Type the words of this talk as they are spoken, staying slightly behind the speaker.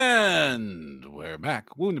And we're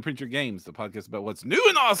back. Wound to Print Your Games, the podcast about what's new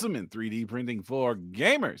and awesome in 3D printing for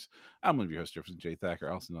gamers. I'm one of your hosts, Jefferson J.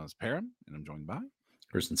 Thacker, also known as Param, and I'm joined by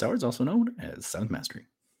Kristen Sowers, also known as Seventh Mastery.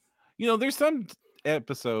 You know, there's some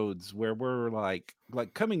episodes where we're like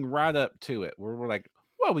coming right up to it, where we're like,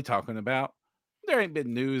 what are we talking about? There ain't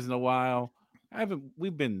been news in a while.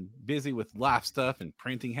 We've been busy with live stuff and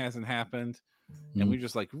printing hasn't happened. And we're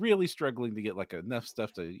just like really struggling to get like enough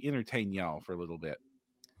stuff to entertain y'all for a little bit.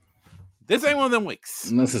 This ain't one of them weeks.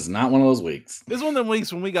 This is not one of those weeks. This is one of them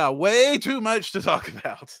weeks when we got way too much to talk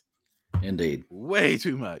about. Indeed. Way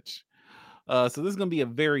too much. So this is going to be a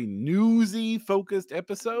very newsy focused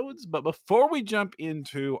episodes. But before we jump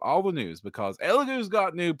into all the news, because Elegoo's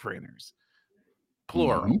got new printers,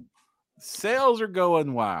 plural, sales are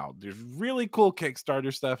going wild. There's really cool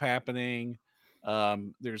Kickstarter stuff happening.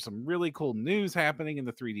 There's some really cool news happening in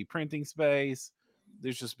the 3D printing space.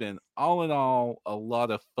 There's just been, all in all, a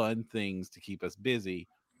lot of fun things to keep us busy.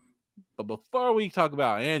 But before we talk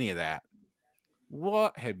about any of that,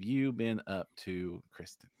 what have you been up to,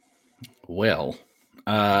 Kristen? Well,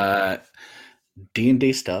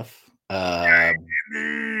 D&D stuff,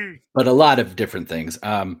 but a lot of different things.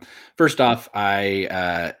 First off,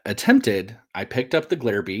 I picked up the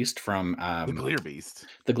Glare Beast from the Glare Beast.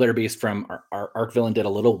 The Glare Beast from Arkville, and did a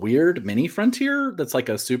little weird mini frontier that's like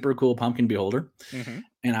a super cool pumpkin beholder.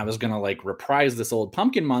 And I was gonna like reprise this old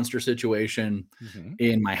pumpkin monster situation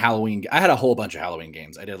in my Halloween. I had a whole bunch of Halloween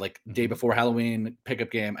games. I did like day before Halloween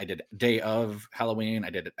pickup game. I did day of Halloween.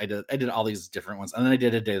 I did all these different ones, and then I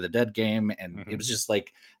did a Day of the Dead game, and it was just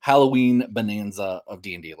like Halloween bonanza of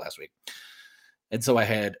D&D last week. And so I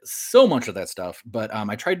had so much of that stuff, but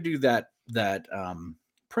I tried to do that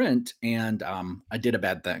print, and I did a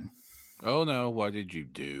bad thing. Oh no, what did you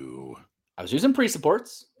do? I was using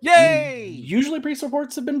pre-supports. Yay! Usually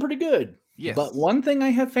pre-supports have been pretty good. Yes. But one thing I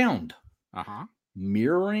have found,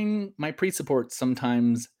 mirroring my pre-supports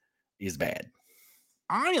sometimes is bad.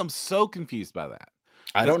 I am so confused by that.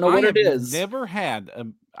 I don't know what it is.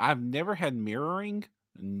 I've never had mirroring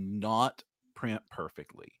not print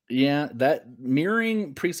perfectly. Yeah, that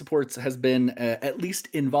mirroring pre-supports has been at least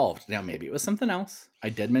involved. Now, maybe it was something else. I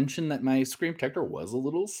did mention that my screen protector was a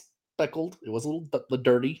little speckled. It was a little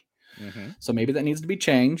dirty. So maybe that needs to be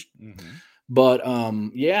changed. But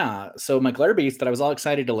yeah, so my Glare Beast that I was all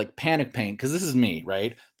excited to like panic paint, because this is me,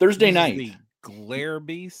 right? Thursday night. The Glare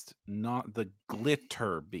Beast, not the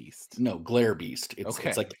Glitter Beast. No, Glare Beast.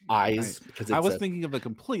 It's like eyes. Because I was thinking of a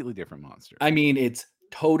completely different monster. I mean, it's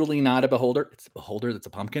totally not a beholder. It's a beholder that's a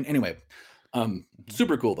pumpkin. Anyway,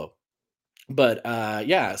 super cool though. But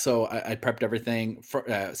yeah, so I prepped everything.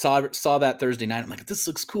 Saw that Thursday night. I'm like, this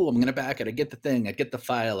looks cool. I'm gonna back it. I get the thing. I get the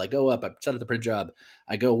file. I go up. I set up the print job.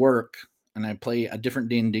 I go work, and I play a different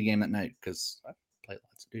D&D game at night because I play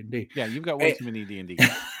lots of D&D. Yeah, you've got way too many D&D.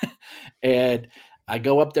 And I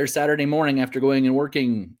go up there Saturday morning after going and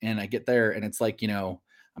working, and I get there, and it's like,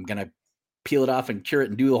 I'm gonna peel it off and cure it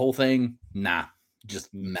and do the whole thing. Nah,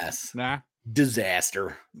 just mess. Nah,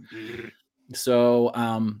 disaster. So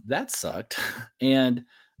that sucked. And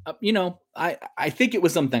I think it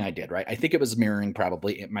was something I did, right? I think it was mirroring,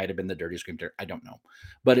 probably. It might have been the dirty screen protector. I don't know.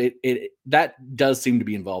 But it that does seem to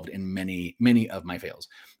be involved in many of my fails.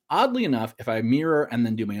 Oddly enough, if I mirror and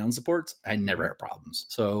then do my own supports, I never have problems.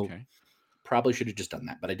 So probably should have just done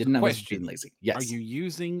that, but I didn't. I was being lazy. Yes. Are you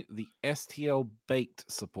using the STL baked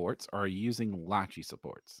supports, or are you using Lachi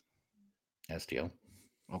supports? STL.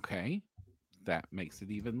 Okay. That makes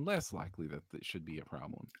it even less likely that it should be a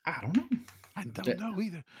problem. I don't know. I don't know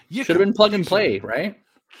either. You should have been plug and play, right?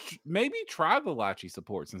 Maybe try the Lachi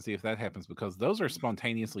supports and see if that happens, because those are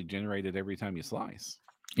spontaneously generated every time you slice.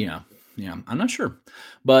 Yeah. I'm not sure,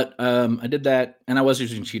 but I did that, and I was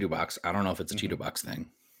using Cheeto Box. I don't know if it's a Cheeto Box thing.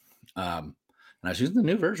 And I was using the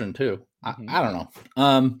new version too. I don't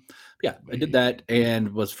know. Yeah, I did that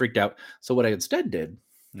and was freaked out. So what I instead did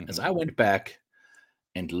is I went back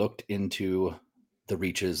and looked into the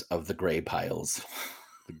reaches of the gray piles.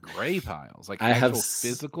 The gray piles? Like I have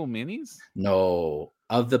physical minis? No.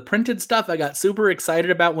 Of the printed stuff, I got super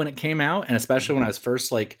excited about when it came out, and especially when I was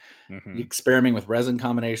first like experimenting with resin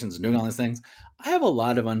combinations and doing all these things. I have a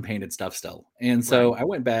lot of unpainted stuff still. And so I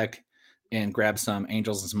went back and grabbed some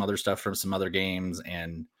angels and some other stuff from some other games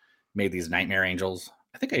and made these nightmare angels.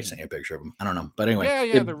 I think I sent you a picture of them. I don't know. But anyway.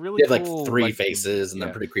 Yeah, they're really cool. They have cool, like 3 faces, and they're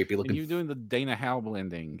pretty creepy looking. And you're doing the Dana Howe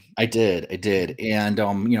blending. I did. And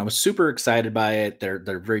I was super excited by it.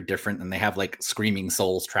 They're very different, and they have like screaming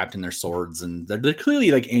souls trapped in their swords, and they're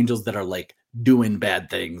clearly like angels that are like doing bad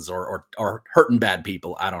things or hurting bad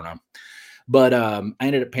people. I don't know. But I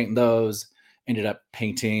ended up painting those. Ended up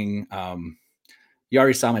painting You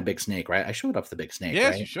already saw my big snake, right? I showed off the big snake,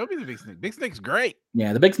 Yes, right? you showed me the big snake. Big snake's great.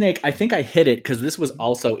 Yeah, the big snake. I think I hit it because this was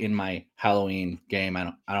also in my Halloween game.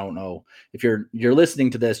 I don't know if you're listening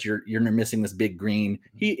to this. You're missing this big green.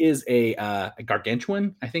 He is a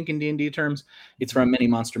gargantuan, I think in D&D terms. It's from Mini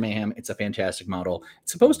Monster Mayhem. It's a fantastic model.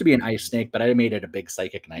 It's supposed to be an ice snake, but I made it a big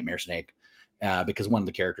psychic nightmare snake because one of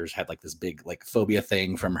the characters had like this big like phobia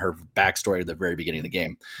thing from her backstory at the very beginning of the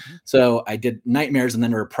game. So I did nightmares and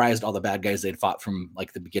then reprised all the bad guys they'd fought from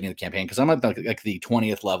like the beginning of the campaign because I'm at like the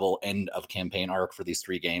 20th level end of campaign arc for these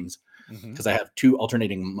 3 games because I have 2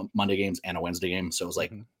 alternating Monday games and a Wednesday game. So it was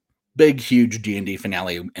like big, huge D&D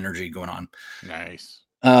finale energy going on. Nice.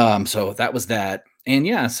 So that was that. And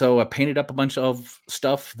yeah, so I painted up a bunch of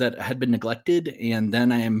stuff that had been neglected. And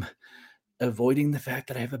then I am avoiding the fact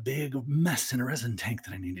that I have a big mess in a resin tank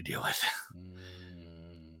that I need to deal with.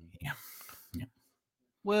 Yeah.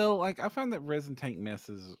 Well, like I find that resin tank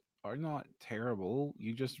messes are not terrible.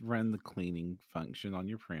 You just run the cleaning function on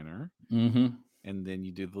your printer, and then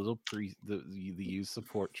you do the little the use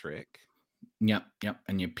support trick. Yep.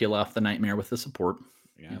 And you peel off the nightmare with the support.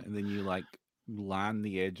 Yeah, and then you like line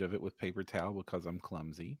the edge of it with paper towel because I'm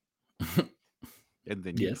clumsy. And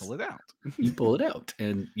then you pull it out. You pull it out.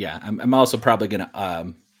 And yeah, I'm also probably going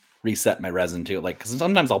to reset my resin too. Like, cause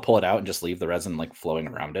sometimes I'll pull it out and just leave the resin like flowing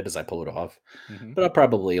around it as I pull it off. But I'll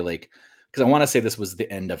probably like, cause I want to say this was the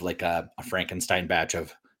end of like a Frankenstein batch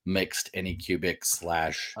of mixed Anycubic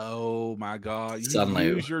 / Oh my God. You Sunlight.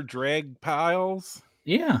 use your drag piles?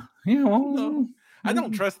 Yeah. Well, no. I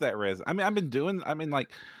don't trust that resin. I mean,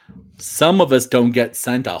 like some of us don't get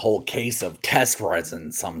sent a whole case of test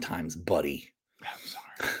resin sometimes, buddy. I'm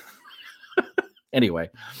sorry. Anyway,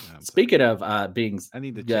 speaking of being, I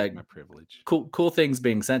need to check my privilege. Cool things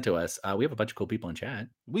being sent to us. We have a bunch of cool people in chat.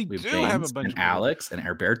 We do have a bunch and of Alex and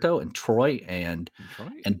Herberto and Troy and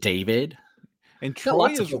David. And Troy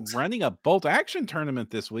is running a bolt action tournament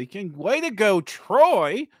this weekend. Way to go,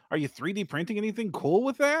 Troy! Are you 3D printing anything cool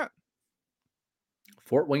with that?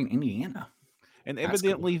 Fort Wayne, Indiana. And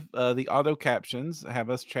evidently, the auto captions have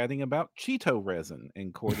us chatting about Cheeto resin,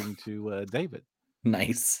 according to David.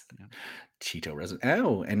 Nice. Yeah. Cheeto resin.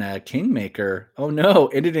 Oh, and Kingmaker. Oh no,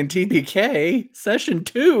 ended in TPK session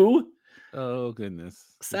 2. Oh goodness.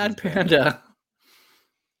 Sad Panda.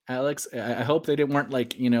 Alex, I hope they weren't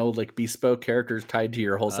like, like bespoke characters tied to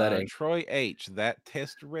your whole setting. Troy H, that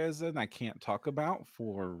test resin I can't talk about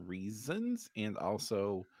for reasons, and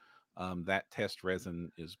also that test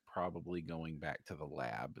resin is probably going back to the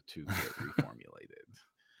lab to get reformulated.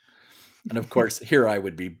 And of course, here I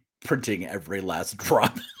would be printing every last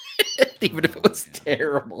drop, even if it was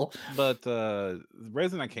terrible. But the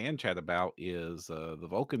resin I can chat about is the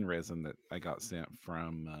Vulcan resin that I got sent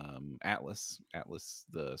from Atlas,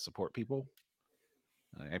 the support people.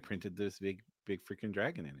 I printed this big freaking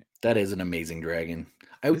dragon in it. That is an amazing dragon.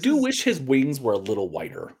 I do wish his wings were a little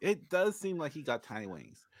wider. It does seem like he got tiny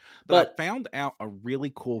wings. But I found out a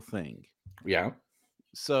really cool thing. Yeah.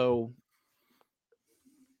 So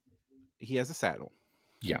he has a saddle.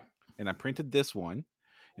 Yeah. And I printed this one.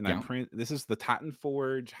 And this is the Titan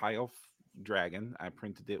Forge High Elf dragon. I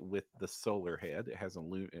printed it with the solar head. It has a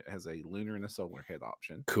lunar and a solar head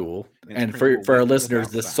option. Cool. And for our listeners,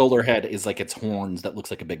 the solar head is like its horns that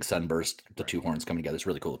looks like a big sunburst. The 2 horns coming together. It's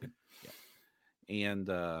really cool looking. Yeah. And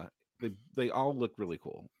they all look really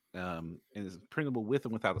cool. And it's printable with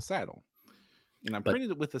and without a saddle. And I printed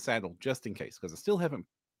it with the saddle just in case because I still haven't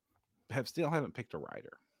picked a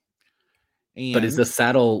rider. But is the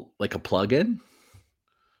saddle like a plug-in?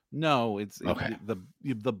 No, it's okay.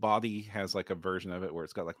 The body has like a version of it where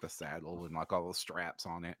it's got like the saddle and like all the straps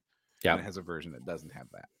on it. Yeah, it has a version that doesn't have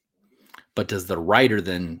that. But does the rider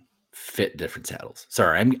then fit different saddles?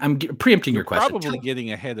 Sorry, I'm preempting your question. Probably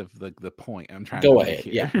getting ahead of the point. I'm trying. Go ahead.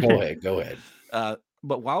 Yeah, go ahead.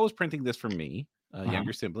 But while I was printing this for me, a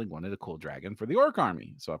younger sibling wanted a cool dragon for the orc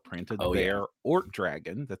army, so I printed their orc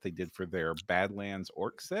dragon that they did for their Badlands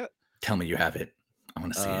orc set. Tell me you have it. I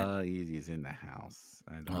want to see it. He's in the house.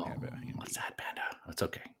 I don't have it. What's that, Panda? It's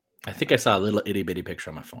okay. I think I saw a little itty bitty picture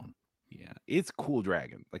on my phone. Yeah, it's cool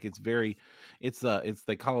dragon. Like it's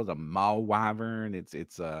they call it a maw wyvern. It's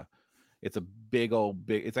a big.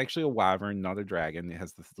 It's actually a wyvern, not a dragon. It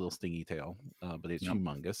has this little stingy tail, but it's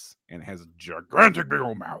humongous and it has a gigantic big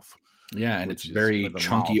old mouth. Yeah, and it's very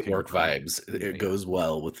chunky orc vibes. It goes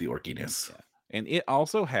well with the orkiness. Yeah. And it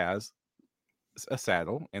also has a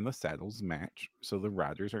saddle, and the saddles match, so the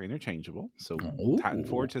riders are interchangeable. So Titan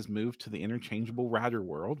Forge has moved to the interchangeable rider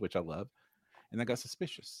world, which I love. And I got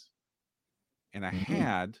suspicious, and I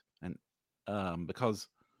had because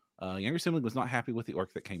younger sibling was not happy with the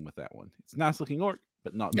orc that came with that one. It's a nice looking orc,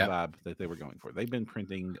 but not the vibe that they were going for. They've been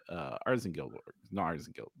printing Artisan Guild work, not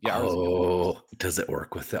Artisan Guild. Yeah, Artisan Guild. Does it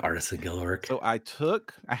work with the Artisan Guild work? So I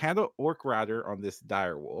had an orc rider on this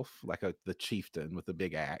dire wolf, like the chieftain with the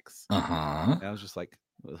big axe. And I was just like,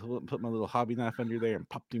 put my little hobby knife under there and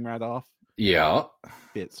popped him right off. Yeah.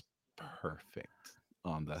 Fits perfect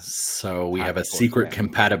on the. So we have a secret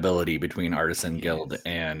compatibility between Artisan Guild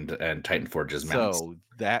and Titan Forge's mounts. So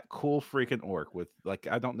that cool freaking orc with, like,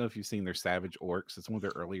 I don't know if you've seen their Savage Orcs. It's one of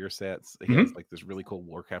their earlier sets. He has like this really cool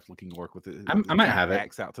Warcraft looking orc with it. I might have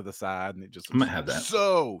axe out to the side, and it just I might have that.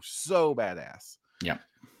 So badass. Yeah.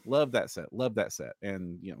 Love that set.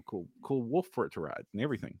 And cool wolf for it to ride and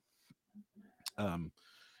everything. And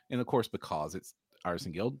of course, because it's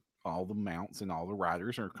Artisan Guild, all the mounts and all the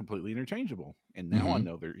riders are completely interchangeable. And now I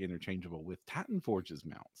know they're interchangeable with Titan Forge's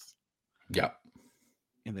mounts. Yeah.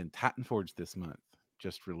 And then Titan Forge this month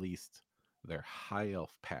just released their High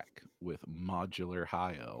Elf pack with modular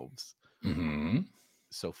High Elves.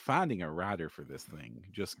 So finding a rider for this thing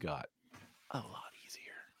just got a lot easier.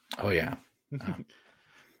 Oh, yeah.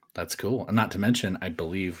 That's cool. And not to mention, I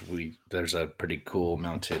believe there's a pretty cool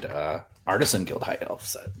mounted Artisan Guild High Elf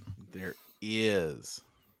set. There is.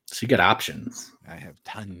 So you get options. I have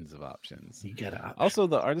tons of options. You get options. Also,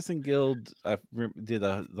 the Artisan Guild did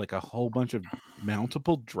a whole bunch of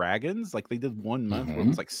mountable dragons. Like they did 1 month where it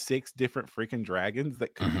was like 6 different freaking dragons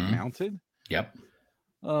that could be mounted. Yep.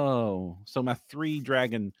 Oh, so my 3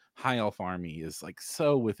 dragon high elf army is like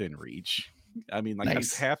so within reach. I mean, like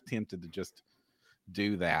nice. I'm half tempted to just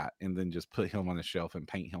do that and then just put him on the shelf and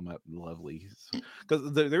paint him up lovely,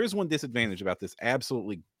 because there is one disadvantage about this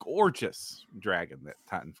absolutely gorgeous dragon that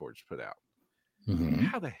Titan Forge put out.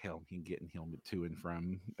 How the hell can getting him to and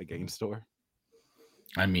from a game store?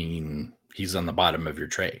 I mean, he's on the bottom of your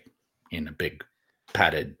tray in a big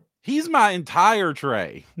padded. He's my entire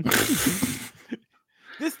tray.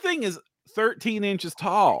 This thing is 13 inches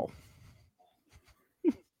tall.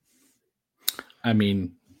 I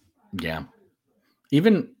mean, yeah.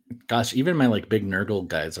 Even my like big Nurgle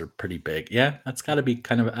guys are pretty big. Yeah, that's got to be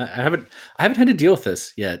kind of. I haven't had to deal with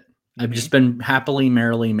this yet. I've just been happily,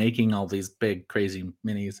 merrily making all these big, crazy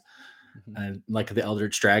minis. Like the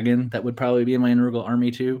Eldritch Dragon, that would probably be in my Nurgle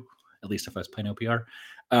army too. At least if I was playing OPR.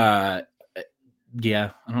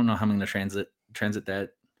 Yeah, I don't know how I'm going to transit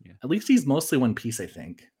that. Yeah. At least he's mostly one piece, I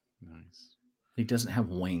think. Nice. He doesn't have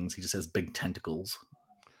wings. He just has big tentacles.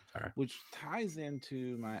 Which ties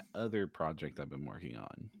into my other project I've been working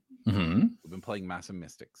on. We've been playing Massive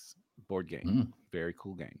Mystics board game. Very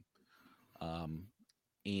cool game.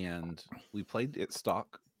 And we played it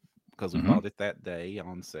stock because we bought it that day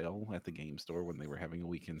on sale at the game store when they were having a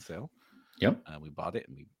weekend sale. Yep. We bought it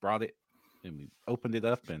and we brought it and we opened it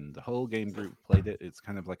up and the whole game group played it. It's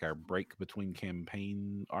kind of like our break between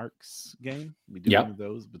campaign arcs game. We do one of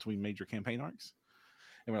those between major campaign arcs.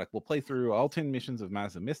 And we're like, we'll play through all 10 missions of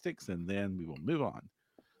Massive Mystics, and then we will move on.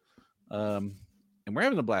 And we're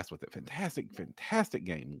having a blast with it. Fantastic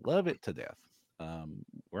game. Love it to death.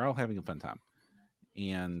 We're all having a fun time.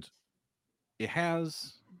 And it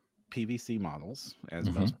has PVC models, as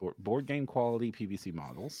most board game quality PVC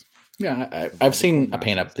models. Yeah, I've seen a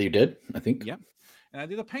paint up that you did, I think. Yeah. And I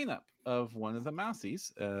did a paint up of one of the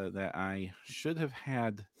mousies that I should have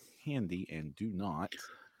had handy and do not.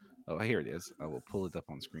 Oh, here it is. I will pull it up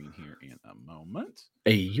on screen here in a moment.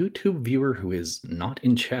 A YouTube viewer who is not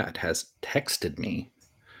in chat has texted me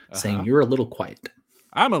saying you're a little quiet.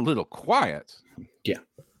 I'm a little quiet? Yeah.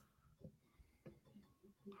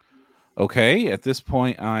 Okay, at this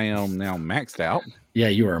point, I am now maxed out. Yeah,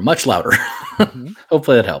 you are much louder.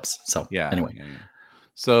 Hopefully that helps. So, yeah. Anyway. Yeah.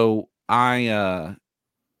 So,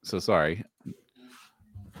 so sorry.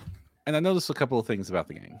 And I noticed a couple of things about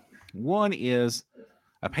the game. One is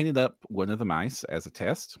I painted up one of the mice as a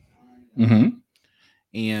test.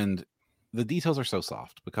 And the details are so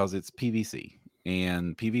soft because it's PVC.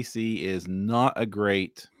 And PVC is not a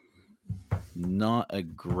great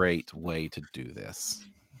way to do this.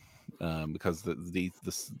 Because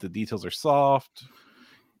the details are soft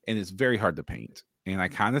and it's very hard to paint. And I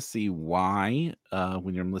kind of see why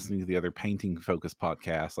when you're listening to the other painting focused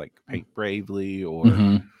podcasts like Paint Bravely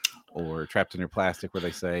or Trapped Under Plastic, where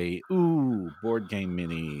they say, ooh, board game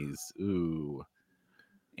minis, ooh.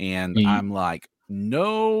 And I'm like,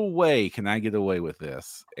 no way can I get away with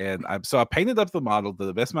this. And I painted up the model to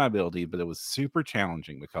the best of my ability, but it was super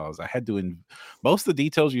challenging because I had to, most of the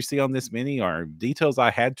details you see on this mini are details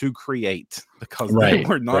I had to create because they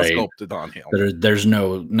were not sculpted on him. There's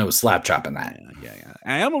no slap chop in that. Yeah.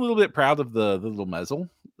 I am a little bit proud of the little muzzle.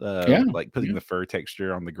 Like putting the fur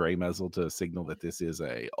texture on the gray muzzle to signal that this is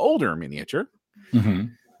a older miniature.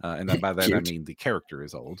 And by that, I Cute. mean the character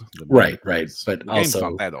is old. Right. But the also game's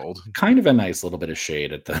not that old. kind of a nice little bit of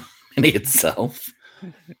shade at the mini itself.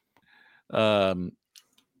 So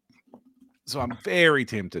I'm very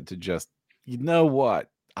tempted to just, you know what?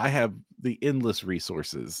 I have the endless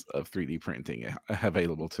resources of 3D printing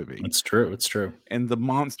available to me. It's true. It's true. And the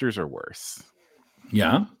monsters are worse.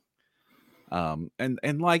 Yeah.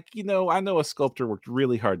 And like, you know, I know a sculptor worked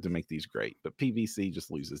really hard to make these great, but PVC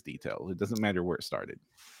just loses detail. It doesn't matter where it started.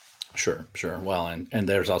 Sure. Well, and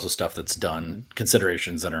there's also stuff that's done,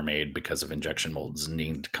 considerations that are made because of injection molds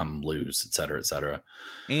needing to come loose, et cetera, et cetera.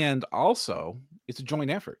 And also, it's a joint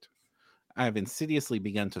effort. I have insidiously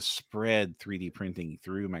begun to spread 3D printing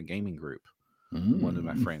through my gaming group. One of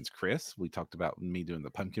my friends, Chris, we talked about me doing the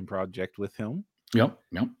pumpkin project with him. Yep.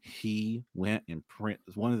 He went and print.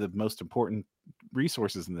 One of the most important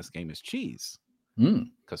resources in this game is cheese,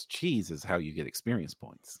 because cheese is how you get experience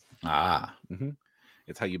points.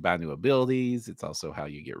 It's how you buy new abilities. It's also how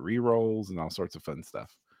you get rerolls and all sorts of fun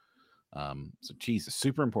stuff. So cheese is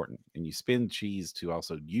super important, and you spend cheese to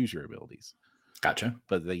also use your abilities. Gotcha.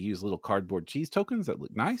 But they use little cardboard cheese tokens that look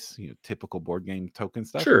nice, you know, typical board game token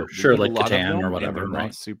stuff. Sure, like a lot Catan of them, or whatever, and they're right?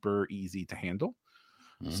 not super easy to handle.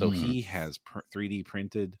 So he has 3D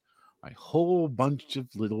printed a whole bunch of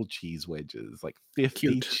little cheese wedges, like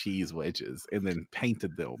 50 cheese wedges, and then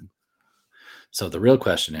painted them. So the real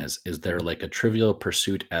question is there like a Trivial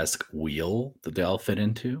Pursuit-esque wheel that they all fit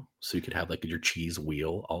into? So you could have like your cheese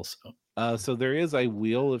wheel also. So there is a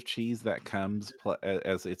wheel of cheese that comes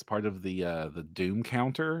as it's part of the doom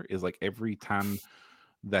counter. Is like every time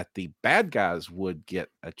that the bad guys would get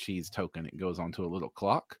a cheese token, it goes onto a little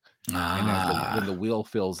clock. And when the wheel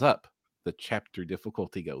fills up, the chapter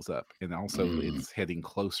difficulty goes up. And also it's heading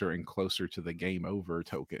closer and closer to the game over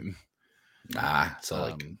token. So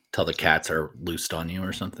like till the cats are loosed on you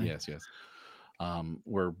or something? Yes.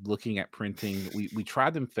 We're looking at printing. We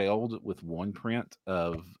tried and failed with one print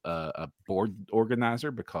of a board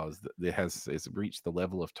organizer because it's reached the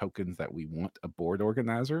level of tokens that we want a board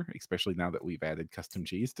organizer, especially now that we've added custom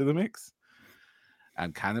cheese to the mix.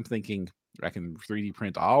 I'm kind of thinking I can 3D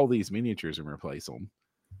print all these miniatures and replace them.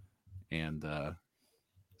 And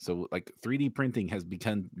so like 3D printing has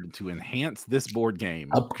begun to enhance this board game.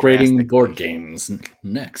 Upgrading board games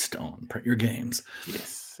next on Print Your Games.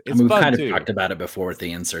 Yes. We've kind of talked about it before with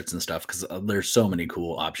the inserts and stuff because there's so many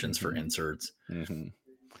cool options for inserts. And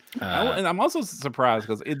I'm also surprised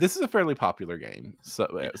because this is a fairly popular game. So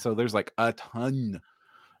there's like a ton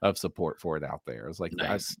of support for it out there. It's like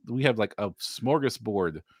we have like a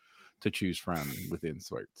smorgasbord to choose from with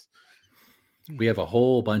inserts. We have a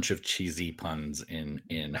whole bunch of cheesy puns in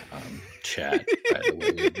chat. By the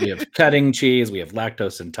way, we have cutting cheese, we have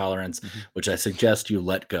lactose intolerance, which I suggest you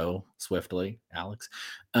let go swiftly, Alex.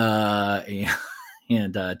 And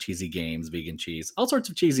cheesy games, vegan cheese, all sorts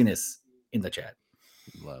of cheesiness in the chat.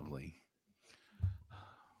 Lovely.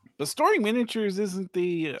 But storing miniatures isn't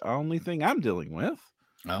the only thing I'm dealing with.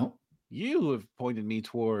 Oh, you have pointed me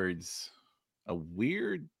towards a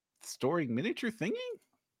weird storing miniature thingy.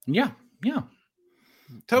 Yeah.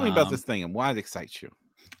 Tell me about this thing and why it excites you.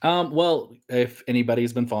 Well, if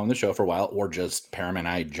anybody's been following the show for a while, or just Param and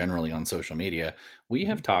I generally on social media, we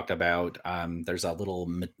have talked about there's a little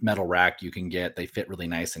metal rack you can get. They fit really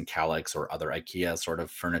nice in Kallax or other IKEA sort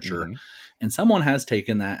of furniture. And someone has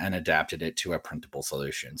taken that and adapted it to a printable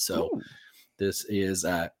solution. So this is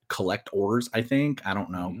Collectors, I think. I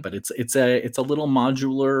don't know, but it's a little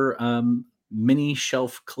modular mini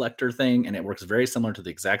shelf collector thing, and it works very similar to the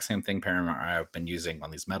exact same thing Param and I have been using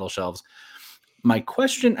on these metal shelves. My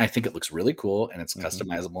question, I think it looks really cool, and it's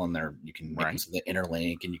customizable, and there you can make the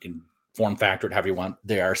interlink, and you can form factor it however you want.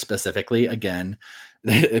 They are specifically, again,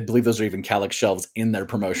 I believe those are even Kallax shelves in their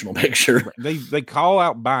promotional picture. They call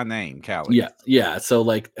out by name Kallax. Yeah. So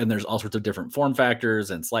like, and there's all sorts of different form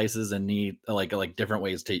factors and slices and like different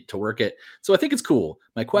ways to work it. So I think it's cool.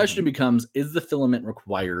 My question becomes: is the filament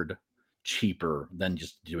required cheaper than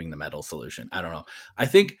just doing the metal solution? I don't know. I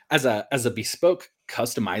think as a bespoke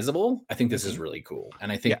customizable, I think this is really cool,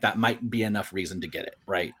 and I think that might be enough reason to get it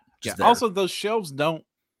right. Also, those shelves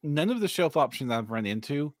none of the shelf options I've run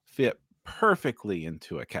into fit perfectly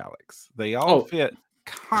into a Kallax. They all fit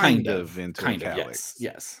kind of into a Kallax.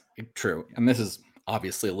 Yes, true. And this is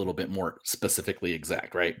obviously a little bit more specifically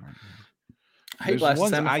exact, right? There's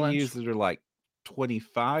ones I use that are like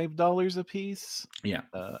 $25 a piece.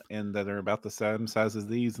 And that are about the same size as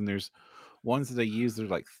these. And there's ones that I use that are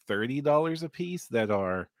like $30 a piece that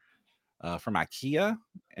are from IKEA,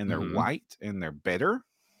 and they're white and they're better.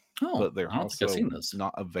 But they're also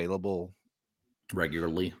not available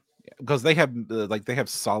regularly. because they have they have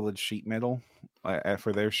solid sheet metal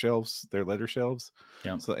for their shelves, their letter shelves.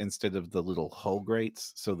 Yeah. So instead of the little hole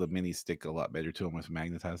grates, so the minis stick a lot better to them if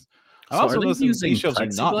magnetized. I'm So are also they noticing these using shelves are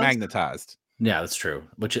not plexiglass? magnetized. Yeah, that's true.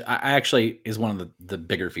 Which I actually is one of the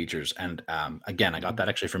bigger features. And again, I got that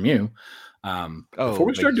actually from you. Before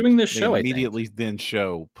we start doing this they show, I think. immediately then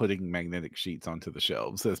show putting magnetic sheets onto the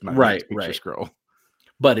shelves as my Right, next picture right. scroll.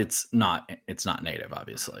 But it's not native,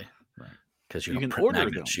 obviously. Right. Because You don't can print order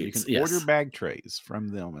magnet them. You sheets. can order bag trays from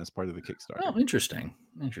them as part of the Kickstarter. Oh, interesting.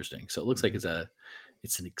 So it looks like it's an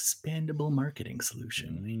expandable marketing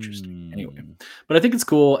solution. Interesting. Anyway, but I think it's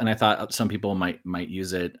cool, and I thought some people might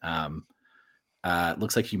use it. It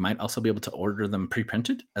looks like you might also be able to order them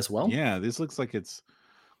pre-printed as well. Yeah, this looks like it's.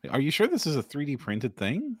 Are you sure this is a 3D printed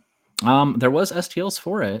thing? There was STLs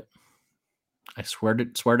for it. I swear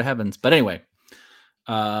to heavens. But anyway,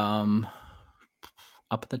 up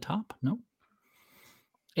at the top, no.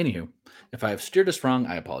 Anywho, if I have steered us wrong,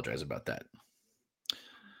 I apologize about that.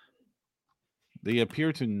 They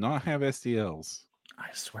appear to not have STLs. I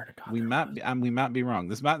swear to God, we might be wrong.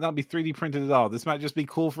 This might not be 3D printed at all. This might just be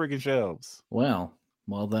cool freaking shelves. Well,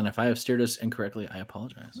 then if I have steered us incorrectly, I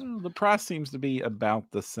apologize. Well, the price seems to be about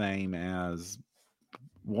the same as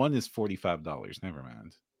one is $45. Never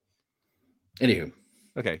mind. Anywho,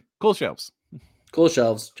 okay, cool shelves. Cool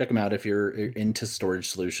shelves. Check them out if you're into storage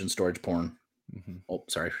solutions, storage porn. Mm-hmm. Oh,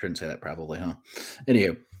 sorry, I shouldn't say that probably, huh?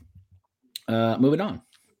 Anywho, moving on.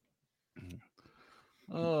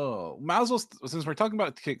 Oh, might as well, since we're talking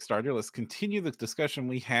about Kickstarter, let's continue the discussion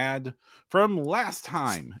we had from last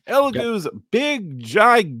time. Elegoo's big,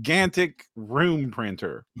 gigantic room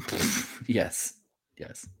printer. Yes.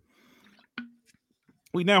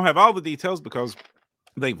 We now have all the details because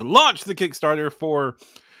they've launched the Kickstarter for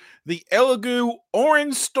the Elegoo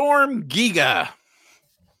OrangeStorm Giga.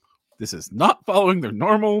 This is not following their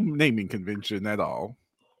normal naming convention at all.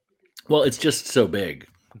 Well, it's just so big.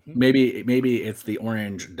 Maybe it's the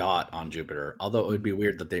orange dot on Jupiter. Although it would be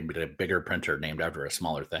weird that they made a bigger printer named after a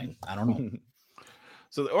smaller thing. I don't know.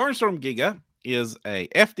 So the OrangeStorm Giga is a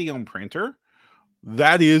FDM printer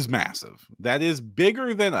that is massive. That is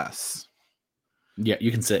bigger than us. Yeah,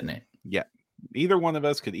 you can sit in it. Yeah. Either one of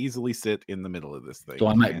us could easily sit in the middle of this thing. So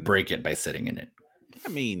I might break it by sitting in it. I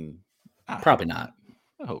mean, probably not.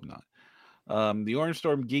 I hope not. The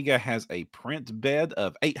OrangeStorm Giga has a print bed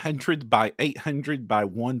of 800 by 800 by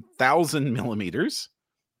 1000 millimeters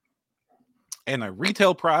and a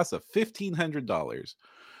retail price of $1,500.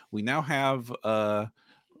 We now have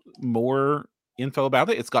more info about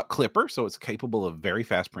it. It's got Clipper, so it's capable of very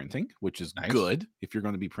fast printing, which is good if you're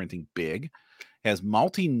going to be printing big. Has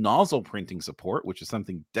multi-nozzle printing support, which is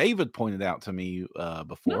something David pointed out to me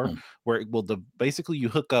before, where it will basically you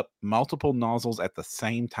hook up multiple nozzles at the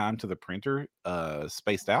same time to the printer,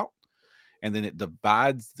 spaced out, and then it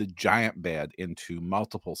divides the giant bed into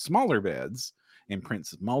multiple smaller beds and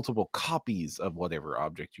prints multiple copies of whatever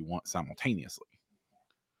object you want simultaneously.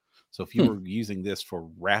 So if you were using this for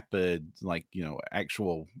rapid,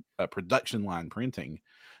 actual production line printing,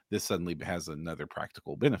 this suddenly has another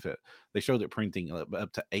practical benefit. They showed it printing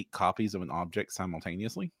up to 8 copies of an object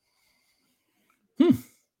simultaneously.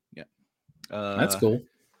 Yeah. That's cool.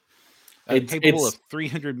 It's capable of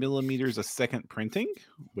 300 millimeters a second printing,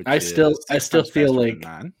 which I still feel like,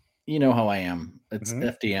 you know how I am. It's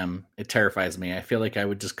FDM. It terrifies me. I feel like I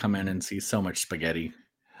would just come in and see so much spaghetti.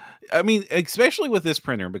 I mean, especially with this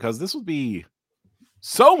printer, because this would be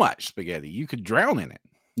so much spaghetti. You could drown in it.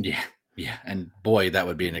 Yeah. And boy, that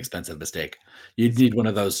would be an expensive mistake. You'd need one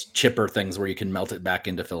of those chipper things where you can melt it back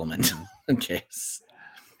into filament in case.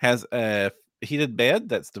 Has a heated bed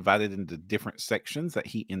that's divided into different sections that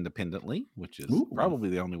heat independently, which is probably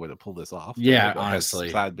the only way to pull this off. Yeah,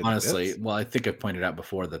 honestly. Well, I think I've pointed out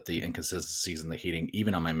before that the inconsistencies in the heating,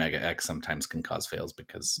 even on my Mega X, sometimes can cause fails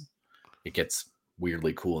because it gets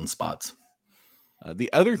weirdly cool in spots.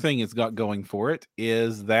 The other thing it's got going for it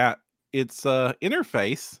is that its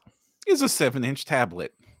interface is a 7-inch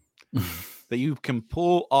tablet that you can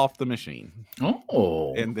pull off the machine.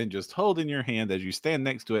 And then just hold in your hand as you stand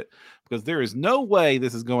next to it, because there is no way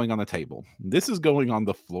this is going on a table. This is going on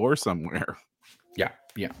the floor somewhere. Yeah.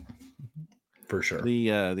 For sure. The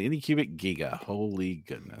Anycubic Giga. Holy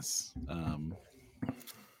goodness.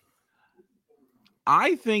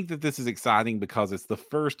 I think that this is exciting because it's the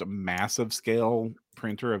first massive scale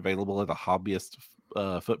printer available at a hobbyist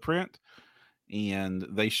footprint. And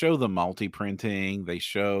they show the multi-printing. They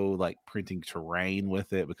show printing terrain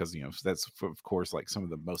with it because, that's of course, some of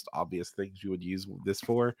the most obvious things you would use this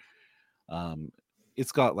for.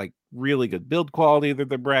 it's got like really good build quality that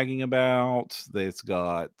they're bragging about. It's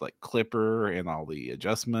got like clipper and all the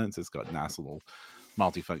adjustments. It's got nice little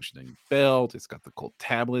multifunctioning belt. It's got the cool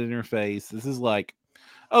tablet interface. This is like,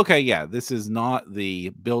 okay, yeah, this is not the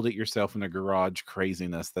build it yourself in a garage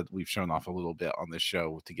craziness that we've shown off a little bit on this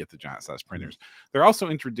show to get the giant size printers. They're also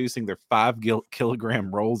introducing their 5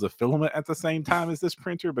 kilogram rolls of filament at the same time as this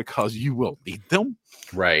printer because you will need them.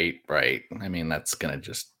 Right. I mean, that's going to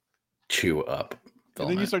just chew up filament. And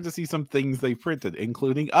then you start to see some things they printed,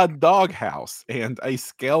 including a doghouse and a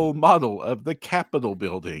scale model of the Capitol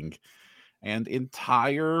building and the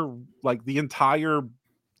entire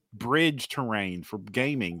bridge terrain for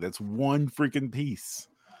gaming. That's one freaking piece.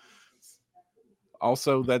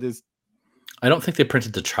 Also, that is, I don't think they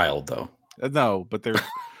printed the child though. No, but there's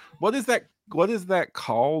what is that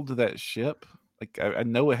called, that ship? Like I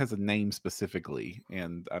know it has a name specifically,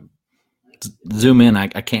 and I'm zoom in. I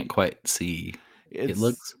can't quite see.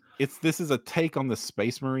 This is a take on the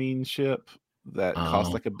Space Marine ship that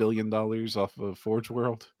cost like $1 billion off of Forge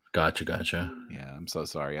World. Gotcha. Yeah, I'm so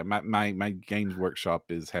sorry. My Games Workshop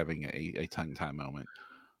is having a tongue tie moment.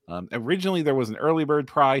 Originally, there was an early bird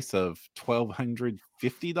price of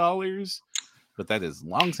 $1,250, but that is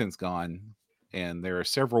long since gone. And there are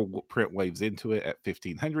several print waves into it at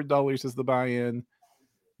 $1,500 as the buy-in.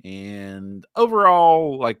 And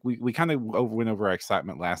overall, like we kind of went over our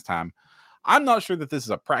excitement last time. I'm not sure that this is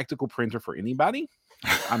a practical printer for anybody.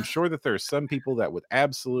 I'm sure that there are some people that would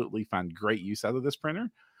absolutely find great use out of this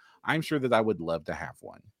printer. I'm sure that I would love to have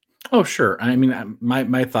one. Oh, sure. I mean,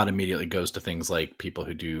 my thought immediately goes to things like people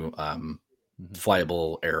who do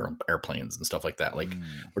flyable airplanes and stuff like that, like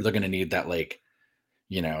where they're going to need that, like,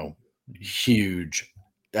 you know, huge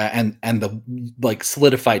and the like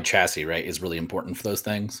solidified chassis, right, is really important for those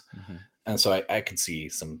things. And so I could see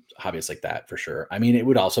some hobbyists like that for sure. I mean, it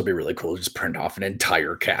would also be really cool to just print off an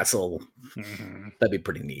entire castle. That'd be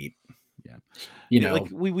pretty neat. Yeah. Like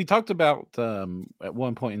we talked about at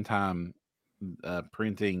one point in time,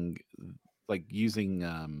 printing, like using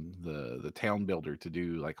the town builder to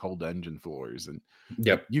do like whole dungeon floors. And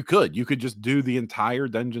you could just do the entire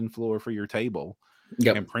dungeon floor for your table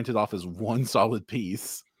and print it off as one solid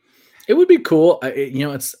piece. It would be cool.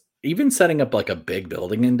 It's even setting up like a big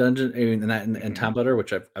building in dungeon and town builder,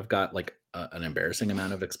 which I've got like an embarrassing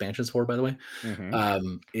amount of expansions for, by the way,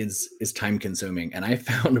 is time consuming. And I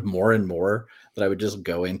found more and more that I would just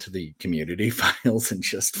go into the community files and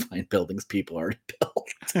just find buildings people already built.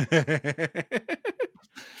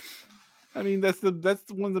 I mean, that's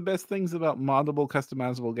one of the best things about moddable,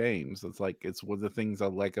 customizable games. It's one of the things I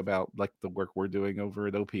like about like the work we're doing over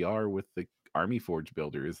at OPR with the Army Forge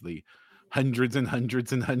Builder is the hundreds and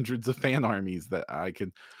hundreds and hundreds of fan armies that I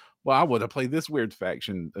can. Well, I want to play this weird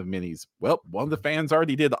faction of minis. Well, one of the fans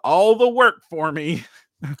already did all the work for me.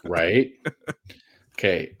 Right.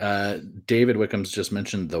 Okay. David Wickham's just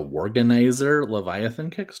mentioned the Organizer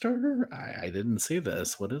Leviathan Kickstarter. I didn't see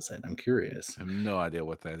this. What is it? I'm curious. I have no idea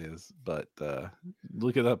what that is, but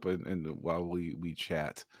look it up and while we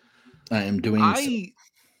chat. I am doing.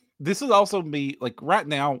 This is also me, like right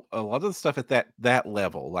now, a lot of the stuff at that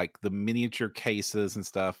level, like the miniature cases and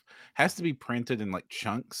stuff, has to be printed in like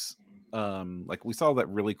chunks. Like we saw that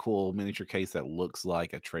really cool miniature case that looks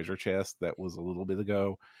like a treasure chest that was a little bit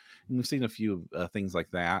ago. And we've seen a few things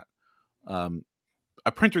like that. A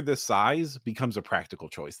printer this size becomes a practical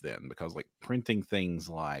choice then, because like printing things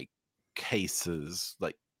like cases,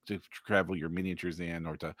 like to travel your miniatures in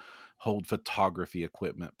or to hold photography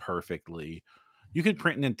equipment perfectly. You could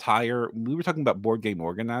print an entire, we were talking about board game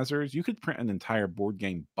organizers. You could print an entire board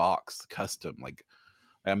game box custom. Like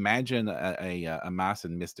imagine a Mice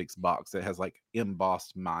and Mystics box that has like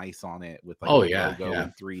embossed mice on it with like logo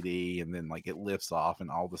in 3D, and then like it lifts off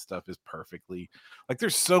and all the stuff is perfectly, like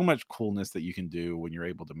there's so much coolness that you can do when you're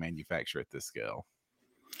able to manufacture at this scale.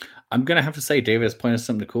 I'm gonna have to say David has pointed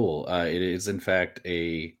something cool. It is in fact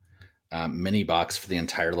a mini box for the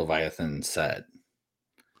entire Leviathan set.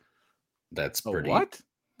 That's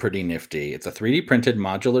pretty nifty. It's a 3D printed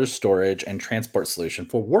modular storage and transport solution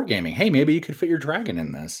for wargaming. Hey, maybe you could fit your dragon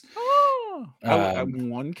in this.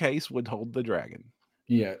 One case would hold the dragon.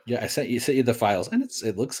 Yeah. I sent you the files, and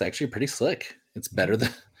it looks actually pretty slick. It's better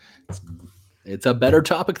than it's a better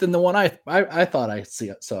topic than the one I thought I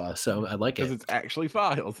saw. So I like it because it's actually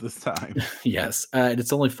files this time. Yes, and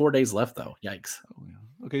it's only 4 days left though. Yikes. Oh,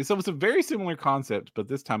 yeah. Okay, so it's a very similar concept, but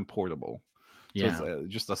this time portable. Yeah, so it's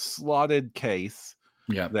just a slotted case.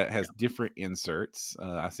 Yeah, that has different inserts.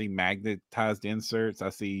 I see magnetized inserts. I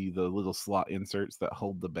see the little slot inserts that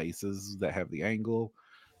hold the bases that have the angle.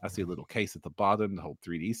 I see a little case at the bottom to hold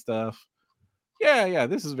 3D stuff. Yeah.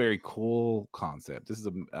 This is a very cool concept. This is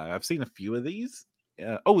I've seen a few of these.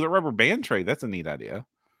 The rubber band tray. That's a neat idea.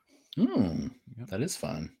 Yep. That is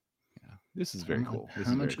fun. Yeah, this is very cool.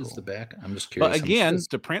 How much is the back? I'm just But curious. again,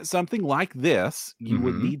 to print something like this, you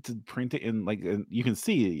would need to print it in you can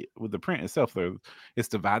see with the print itself, there it's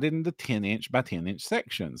divided into 10-inch by 10-inch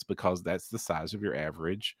sections because that's the size of your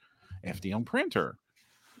average FDM printer.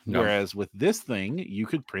 No. Whereas with this thing, you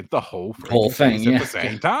could print the whole thing at the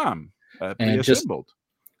same time, pre-assembled.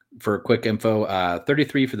 For quick info,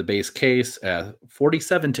 33 for the base case,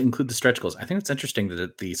 47 to include the stretch goals. I think it's interesting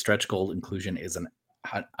that the stretch goal inclusion is a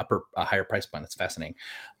higher price point. That's fascinating.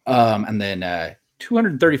 And then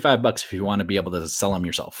 $235 if you want to be able to sell them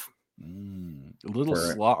yourself. A little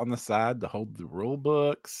slot on the side to hold the rule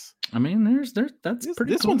books. I mean, that's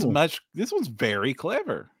pretty cool. This one's very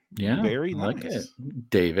clever. Yeah, very nice. Like it.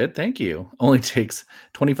 David, thank you. Only takes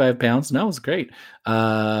 25 pounds. No, it's great.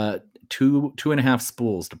 2.5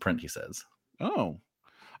 spools to print, he says. Oh,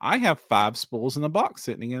 I have 5 spools in a box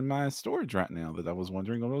sitting in my storage right now that I was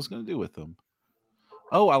wondering what I was going to do with them.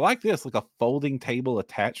 Oh, I like this, like a folding table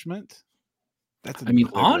attachment.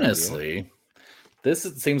 Honestly, this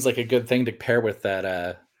seems like a good thing to pair with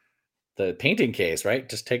that the painting case, right?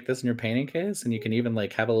 Just take this in your painting case, and you can even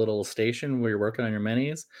have a little station where you're working on your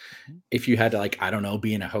minis. If you had to,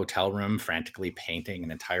 be in a hotel room frantically painting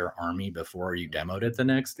an entire army before you demoed it the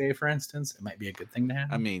next day, for instance, it might be a good thing to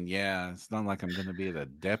have. I mean, yeah, it's not like I'm going to be at a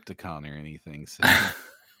Adepticon or anything. So.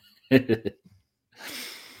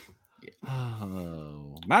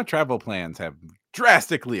 Oh, my travel plans have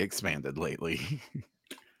drastically expanded lately.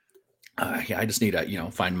 I just need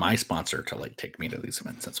to, find my sponsor to take me to these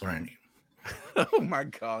events. That's what I need. Oh my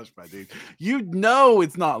gosh, my dude!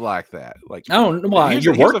 It's not like that.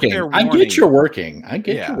 You're working. I get you're working.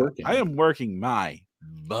 You're working. I am working my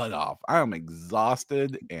butt off. I am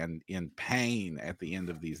exhausted and in pain at the end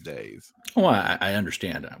of these days. Oh, I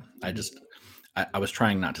understand. I was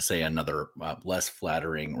trying not to say another less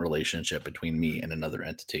flattering relationship between me and another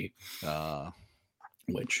entity.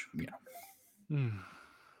 Which,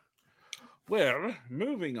 Well,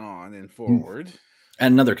 moving on and forward.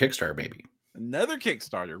 And another Kickstarter, baby. Another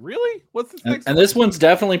Kickstarter. Really? What's this next? And this one's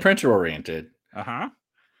definitely printer oriented.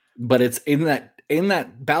 But it's in that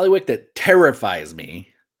ballywick that terrifies me.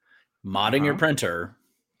 Modding your printer.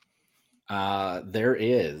 There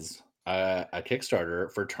is a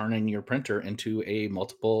Kickstarter for turning your printer into a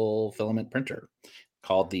multiple filament printer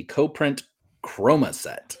called the CoPrint Chroma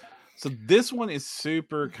Set. So this one is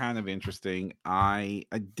super kind of interesting. I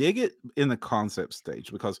dig it in the concept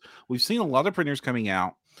stage because we've seen a lot of printers coming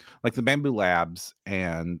out, like the Bamboo Labs,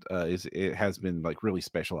 and it has been really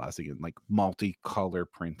specializing in multicolor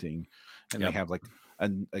printing, and they have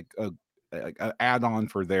an add-on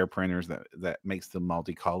for their printers that makes them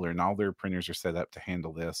multicolor, and all their printers are set up to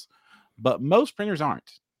handle this. But most printers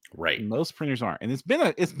aren't. Right. Most printers aren't, and it's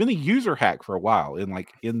been a user hack for a while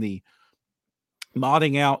in the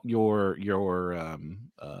modding out your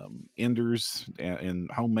enders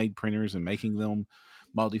and homemade printers and making them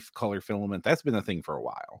multicolor filament. That's been a thing for a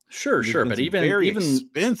while. Sure. But even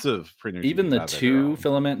expensive printers, even the 2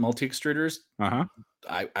 filament multi extruders,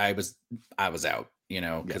 I was out,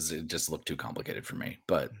 because it just looked too complicated for me.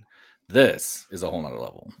 But this is a whole nother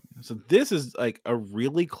level. So this is a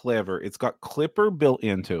really clever. It's got clipper built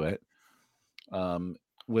into it.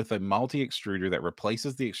 With a multi-extruder that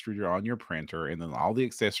replaces the extruder on your printer, and then all the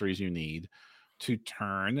accessories you need to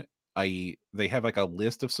turn they have a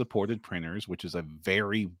list of supported printers, which is a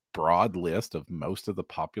very broad list of most of the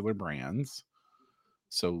popular brands.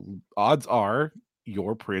 So odds are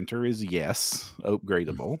your printer is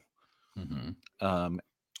upgradable.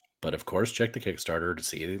 But of course, check the Kickstarter to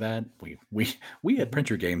see that we at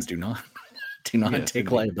Printer Games do not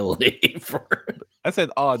take liability for. I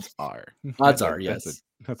said odds are. Odds are, yes.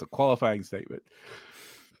 That's a qualifying statement.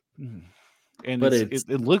 And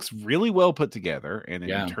it looks really well put together, and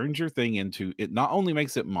it turns your thing into, it not only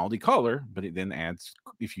makes it multicolor, but it then adds,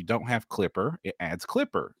 if you don't have clipper, it adds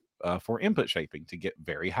clipper for input shaping to get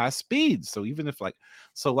very high speeds. So even if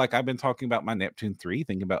I've been talking about my Neptune 3,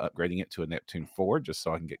 thinking about upgrading it to a Neptune 4 just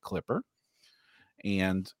so I can get clipper.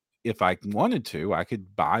 And if I wanted to, I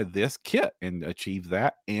could buy this kit and achieve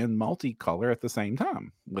that and multicolor at the same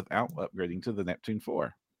time without upgrading to the Neptune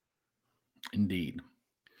 4. Indeed.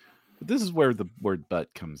 But this is where the word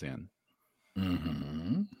 "but" comes in.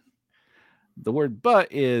 The word "but"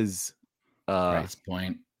 is price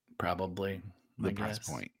point, probably. The price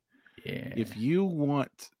point. Yeah. If you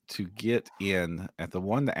want to get in at the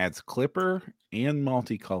one that adds clipper and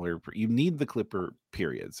multicolor, you need the clipper,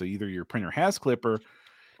 period. So either your printer has clipper,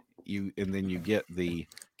 and then you get the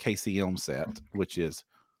KCM set, which is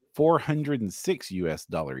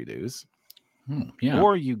 $406 dues. Yeah.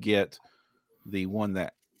 Or you get the one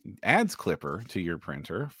that adds clipper to your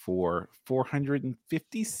printer for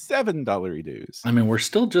 $457 dues. I mean, we're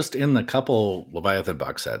still just in the couple Leviathan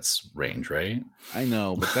box sets range, right? I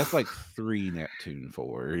know, but that's like 3 Neptune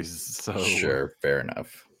 4s. So sure, fair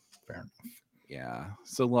enough. Yeah.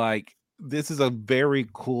 So like this is a very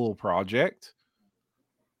cool project.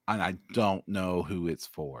 And I don't know who it's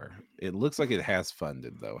for. It looks like it has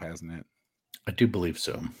funded though, hasn't it? I do believe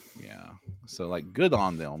so. Yeah. So like good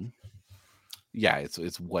on them. Yeah,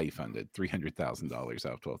 it's way funded. $300,000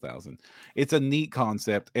 out of 12,000. It's a neat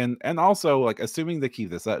concept, and also like assuming they keep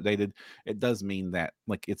this updated, it does mean that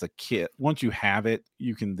like it's a kit. Once you have it,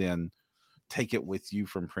 you can then take it with you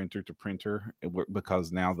from printer to printer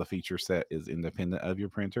because now the feature set is independent of your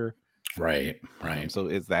printer. Right. So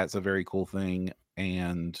that's a very cool thing,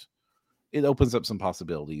 and it opens up some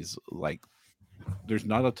possibilities. Like there's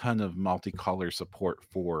not a ton of multicolor support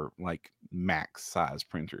for like max size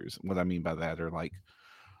printers. What I mean by that are like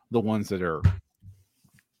the ones that are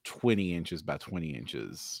 20 inches by 20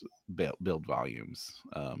 inches build volumes,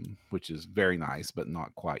 which is very nice, but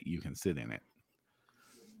not quite. You can sit in it.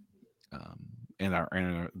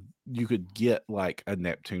 And you could get like a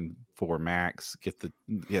Neptune 4 Max,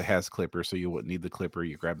 it has clipper, so you wouldn't need the clipper.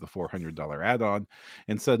 You grab the $400 add-on,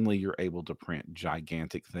 and suddenly you're able to print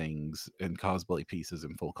gigantic things and cosplay pieces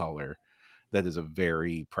in full color. That is a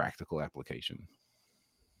very practical application.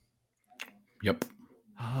 Yep.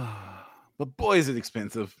 But boy, is it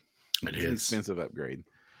expensive. It's an expensive upgrade.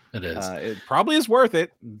 It is. It probably is worth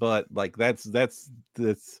it, but like that's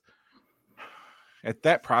at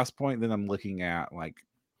that price point, then I'm looking at like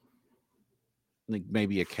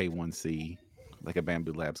maybe a K1C, like a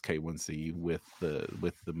Bamboo Labs K1C with the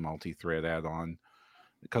multi-thread add-on,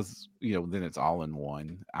 because then it's all in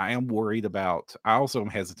one. I also am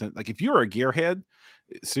hesitant. Like if you're a gearhead,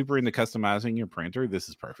 super into customizing your printer, this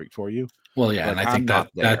is perfect for you. Well, yeah, but and I think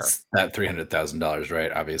that's that $300,000,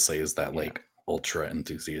 right? Obviously, is that like ultra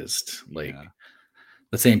enthusiast, like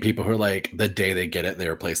the same people who are like the day they get it, they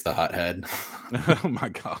replace the hothead. Oh my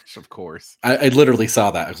gosh, of course. I literally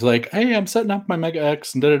saw that. I was like, hey, I'm setting up my Mega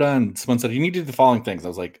X and da-da-da. And someone said, you need to do the following things. I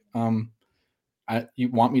was like, you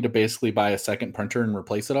want me to basically buy a second printer and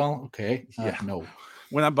replace it all? Okay. No.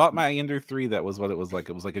 When I bought my Ender 3, that was what it was like.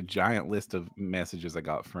 It was like a giant list of messages I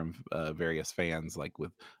got from various fans, like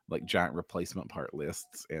with like giant replacement part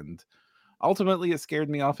lists. And ultimately, it scared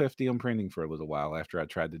me off FDM printing for a little while after I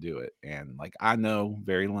tried to do it. And like, I know,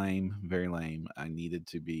 very lame. I needed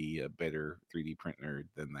to be a better 3D printer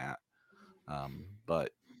than that.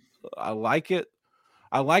 But I like it.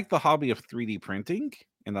 I like the hobby of 3D printing,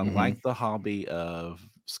 and I like the hobby of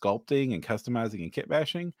sculpting and customizing and kit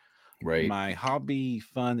bashing. Right. My hobby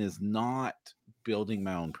fun is not building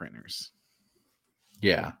my own printers.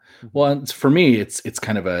 Yeah. Well, for me, it's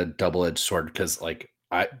kind of a double-edged sword, because like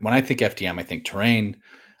when I think FDM, I think terrain,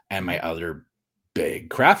 and my other big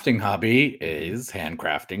crafting hobby is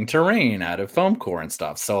handcrafting terrain out of foam core and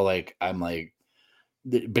stuff. So like I'm like,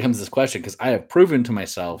 it becomes this question, because I have proven to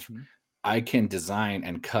myself I can design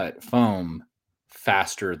and cut foam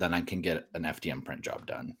faster than I can get an FDM print job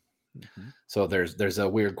done. So there's a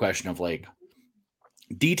weird question of like,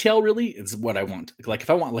 detail really is what I want. Like if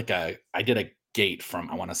I want like I did a gate from,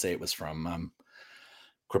 I want to say it was from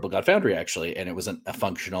Cripple God Foundry actually, and it was a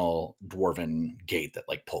functional dwarven gate that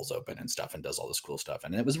like pulls open and stuff and does all this cool stuff,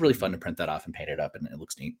 and it was really fun to print that off and paint it up, and it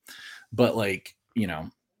looks neat. But like,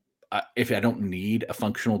 if I don't need a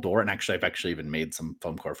functional door, and actually I've actually even made some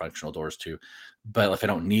foam core functional doors too, but if I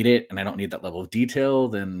don't need it and I don't need that level of detail,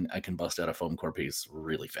 then I can bust out a foam core piece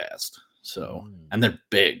really fast. So and they're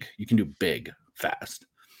big, you can do big fast,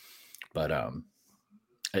 but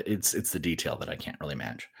it's the detail that I can't really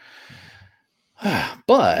manage.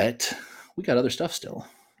 But we got other stuff still.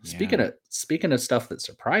 Speaking of stuff that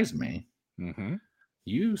surprised me,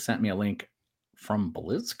 you sent me a link from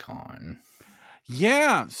BlizzCon.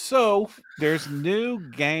 Yeah, so there's a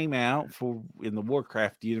new game out in the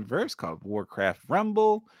Warcraft universe called Warcraft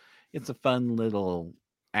Rumble. It's a fun little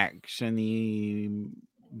action-y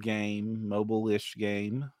game, mobile-ish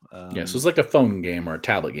game. So it's like a phone game or a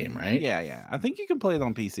tablet game, right? Yeah. I think you can play it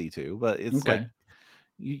on PC too, but it's like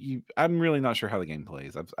I'm really not sure how the game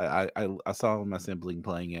plays. I saw my sibling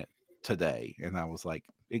playing it today, and I was like,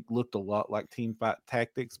 it looked a lot like Teamfight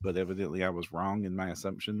Tactics, but evidently I was wrong in my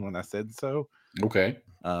assumption when I said so. Okay.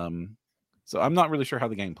 So I'm not really sure how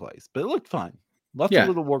the game plays, but it looked fun. Lots of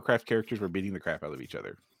little Warcraft characters were beating the crap out of each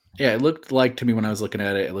other. Yeah, it looked like, to me when I was looking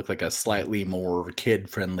at it, it looked like a slightly more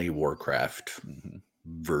kid-friendly Warcraft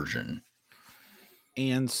version.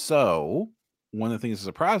 And so one of the things that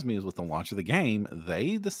surprised me is with the launch of the game,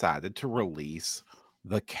 they decided to release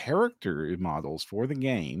the character models for the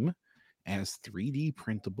game as 3D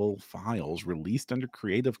printable files released under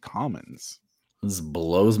Creative Commons. This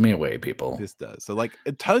blows me away, people. This does. So like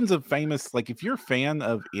tons of famous, like if you're a fan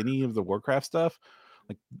of any of the Warcraft stuff,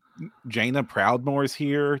 like Jaina Proudmoore's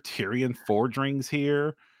here, Tyrion Fordring's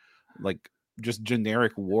here, like just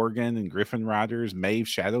generic Worgen and Griffin Riders, Maeve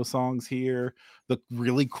Shadow Songs here. The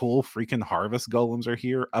really cool freaking Harvest Golems are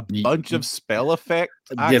here. A bunch of spell effect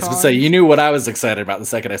icons. Yes, but say you knew what I was excited about the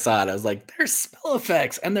second I saw it. I was like, "There's spell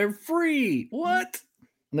effects and they're free. What?"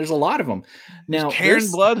 And there's a lot of them. Now, there's Karen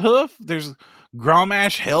Bloodhoof. There's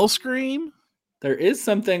Gromash Hellscream. There is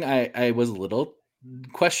something I was a little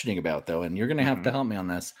questioning about though, and you're going to have to help me on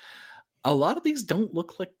this. A lot of these don't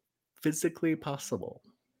look like physically possible.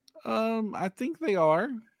 I think they are.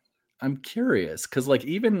 I'm curious because like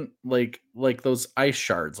even like those ice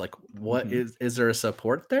shards, like what is there a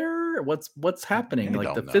support there? What's happening?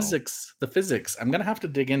 Like the physics. I'm gonna have to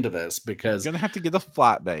dig into this because you're gonna have to get a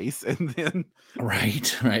flat base and then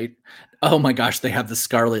right. Oh my gosh, they have the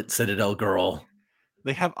Scarlet Citadel girl.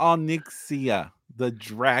 They have Onyxia. The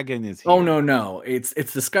dragon is here. Oh no, it's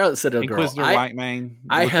the Scarlet Citadel girl. Inquisitor Whitemane.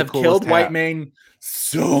 I have killed Whitemane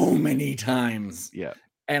so many times. Yeah.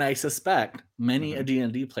 And I suspect many a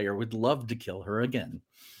D&D player would love to kill her again.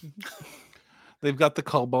 They've got the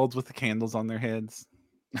kobolds with the candles on their heads.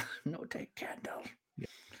 No take candle. Yeah.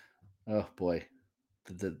 Oh boy,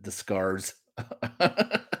 the scars.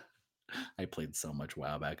 I played so much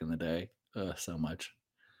WoW back in the day, so much.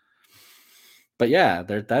 But yeah,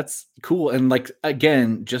 that's cool. And like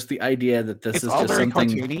again, just the idea that this is all just very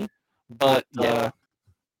something. Cartoony, but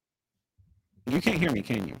you can't hear me,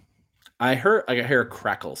 can you? I hear a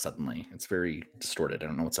crackle suddenly. It's very distorted. I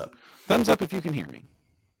don't know what's up. Thumbs up if you can hear me.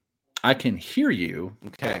 I can hear you.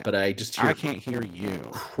 Okay. But I can't hear you.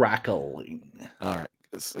 Crackling. All right.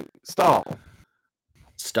 Stall.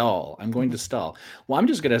 I'm going to stall. Well, I'm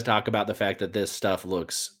just going to talk about the fact that this stuff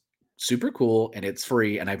looks super cool and it's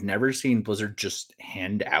free. And I've never seen Blizzard just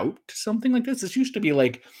hand out something like this. This used to be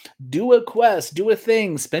like, do a quest, do a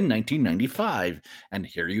thing, spend $19.95, and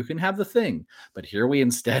here you can have the thing. But here we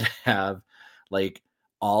instead have like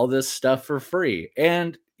all this stuff for free.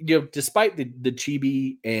 And you know, despite the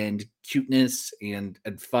chibi and cuteness and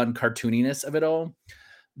fun cartooniness of it all,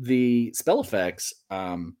 the spell effects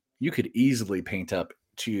you could easily paint up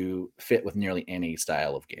to fit with nearly any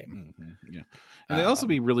style of game. Yeah. And they also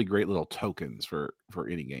be really great little tokens for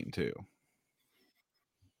any game too.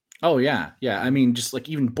 Oh yeah. I mean, just like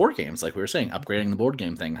even board games, like we were saying, upgrading the board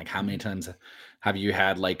game thing. Like, how many times have you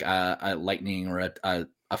had like a lightning or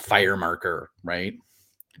a fire marker, right?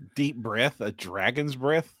 Deep breath, a dragon's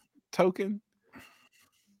breath token.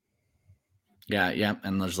 Yeah,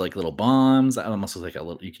 and there's like little bombs. That almost looks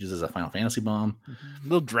like you could use as a Final Fantasy bomb.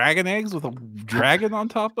 Little dragon eggs with a dragon on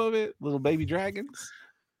top of it. Little baby dragons.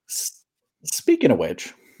 Speaking of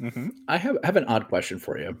which, I have an odd question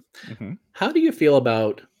for you. How do you feel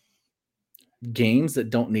about games that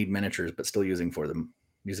don't need miniatures but still using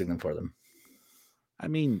them for them? I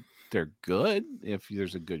mean, they're good if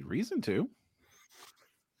there's a good reason to.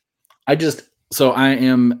 So I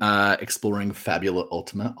am exploring Fabula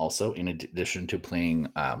Ultima also, in addition to playing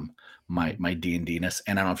my D&D-ness.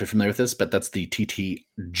 And I don't know if you're familiar with this, but that's the TTJ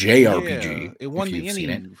RPG. Yeah, it won the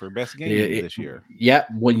Emmy for best game this year. Yeah,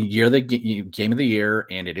 you're the game of the year,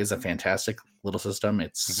 and it is a fantastic little system.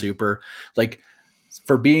 It's super, like,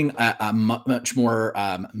 for being a much more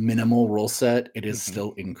minimal rule set, it is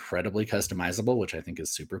still incredibly customizable, which I think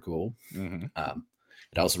is super cool.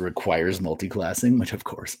 It also requires multi-classing, which of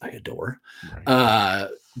course I adore. Right.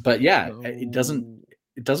 But yeah, it doesn't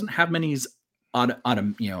have minis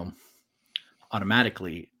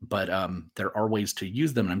automatically, but there are ways to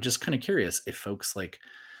use them. And I'm just kind of curious if folks like,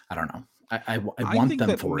 I don't know. I want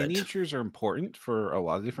them for it. Miniatures are important for a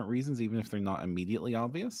lot of different reasons, even if they're not immediately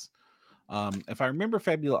obvious. If I remember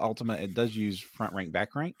Fabula Ultima, it does use front rank,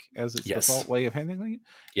 back rank as its default way of handling it.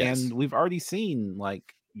 Yes. And we've already seen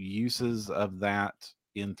like uses of that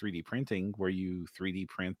in 3D printing, where you 3D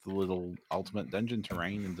print the little ultimate dungeon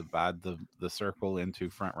terrain and divide the circle into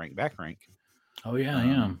front rank, back rank. Oh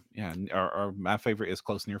yeah. Or my favorite is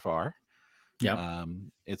close, near, far. Yeah.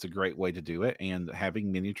 It's a great way to do it, and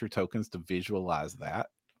having miniature tokens to visualize that.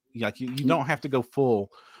 Like you don't have to go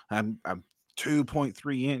full. I'm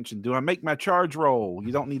 2.3 inch, and do I make my charge roll?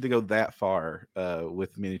 You don't need to go that far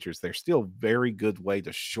with miniatures. They're still very good way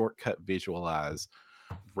to shortcut visualize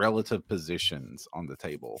relative positions on the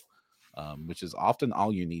table. which is often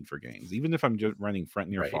all you need for games. Even if I'm just running front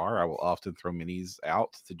near Right. far, I will often throw minis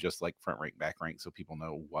out to just like front rank, back rank, so people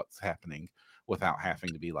know what's happening without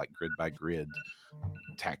having to be like grid by grid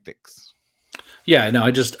tactics. Yeah, no,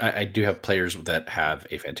 I do have players that have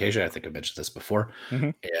aphantasia. I think I mentioned this before,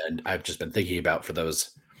 and I've just been thinking about for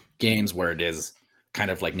those games where it is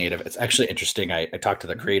kind of like native. It's actually interesting. I talked to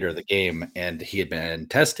the creator of the game, and he had been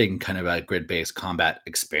testing kind of a grid-based combat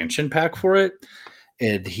expansion pack for it,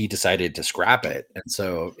 and he decided to scrap it. And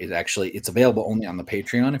so it's available only on the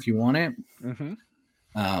Patreon if you want it.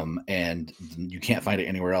 And you can't find it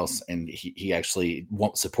anywhere else, and he actually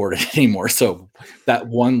won't support it anymore. So that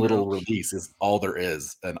one little release is all there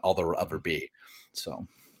is and all there will ever be. So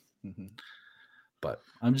but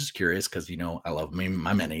I'm just curious because I love my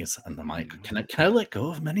minis, and I'm like, can I let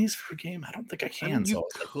go of minis for a game? I don't think I can. I mean, you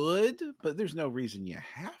could, but there's no reason you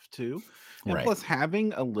have to. And plus,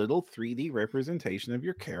 having a little 3D representation of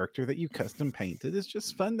your character that you custom painted is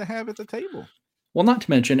just fun to have at the table. Well, not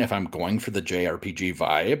to mention, if I'm going for the JRPG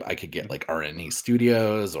vibe, I could get like RNE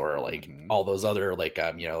Studios or like all those other like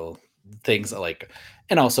things like,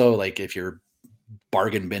 and also like if you're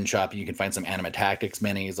bargain bin shop, you can find some Anima Tactics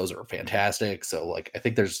minis. Those are fantastic. So like I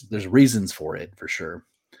think there's reasons for it for sure.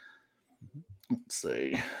 Let's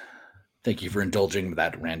see. Thank you for indulging with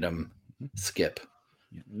that random skip.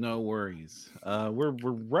 No worries. We're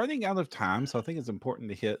running out of time, so I think it's important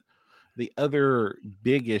to hit the other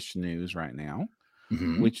big-ish news right now,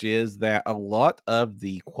 which is that a lot of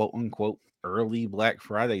the quote-unquote early Black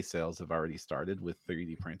Friday sales have already started with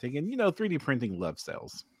 3D printing. And, 3D printing loves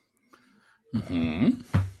sales.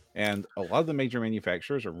 And a lot of the major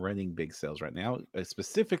manufacturers are running big sales right now.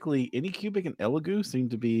 Specifically, Anycubic and Elegoo seem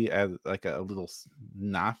to be at like a little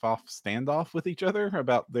knife-off standoff with each other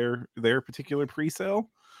about their particular pre-sale,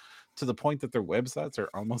 to the point that their websites are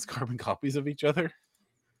almost carbon copies of each other.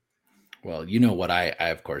 Well, you know what I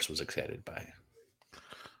of course was excited by.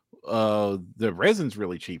 The resin's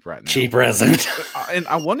really cheap right now. Cheap resin. And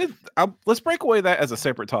let's break away that as a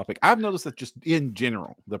separate topic. I've noticed that just in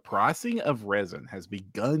general, the pricing of resin has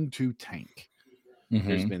begun to tank.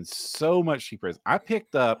 There's been so much cheap resin. I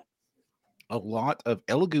picked up a lot of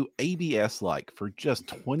Elegoo ABS for just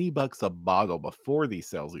 $20 a bottle before these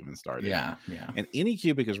sales even started. Yeah. And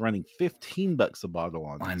Anycubic is running $15 a bottle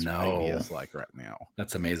on ABS right now.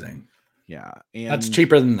 That's amazing. Yeah, and that's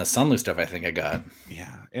cheaper than the Sunloo stuff I think I got.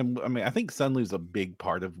 Yeah, and I mean I think Sunloo's a big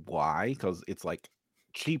part of why, because it's like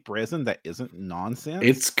cheap resin that isn't nonsense.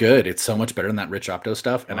 It's good. It's so much better than that Rich Opto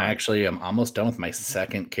stuff. And I actually am almost done with my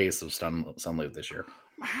second case of Sunloo this year.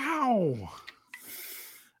 Wow.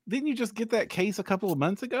 Didn't you just get that case a couple of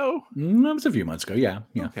months ago? That was a few months ago. Yeah.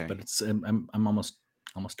 Okay. But it's I'm almost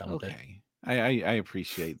done with it. I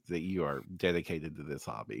appreciate that you are dedicated to this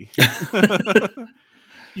hobby.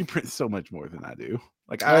 You print so much more than I do.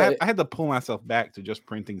 Like I had to pull myself back to just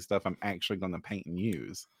printing stuff I'm actually going to paint and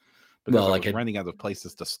use, because I was running out of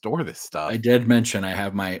places to store this stuff. I did mention I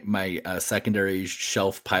have my secondary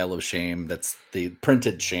shelf pile of shame. That's the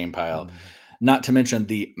printed shame pile. Not to mention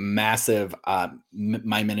the massive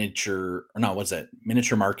my miniature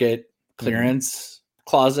market clearance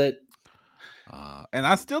closet. And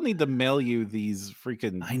I still need to mail you these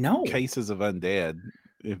freaking cases of Undead.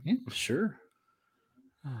 Sure.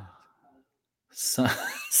 Sun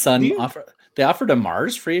they offered a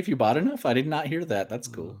Mars free if you bought enough. I did not hear that. That's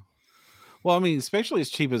cool. Well, I mean, especially as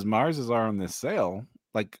cheap as Marses are on this sale,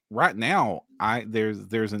 like right now,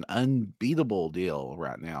 there's an unbeatable deal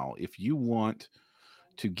right now. If you want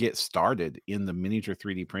to get started in the miniature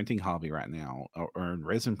 3D printing hobby right now, or in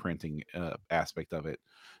resin printing aspect of it,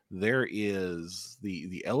 there is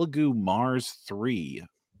the Elegoo Mars 3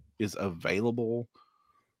 is available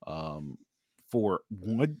for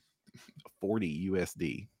 $140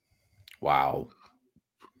 USD. Wow.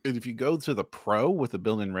 And if you go to the Pro with the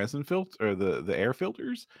built-in resin filter or the air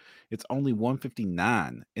filters, it's only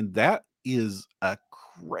 $159, and that is a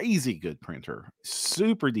crazy good printer.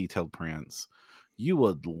 Super detailed prints. You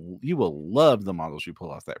will love the models you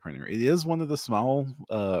pull off that printer. It is one of the small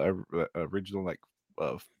original is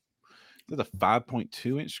it a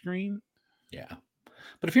 5.2 inch screen? Yeah,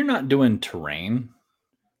 but if you're not doing terrain,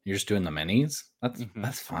 you're just doing the minis.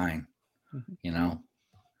 That's fine.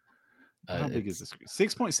 How big is the screen?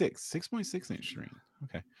 6.6 inch screen.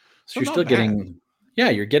 Okay, so you're still getting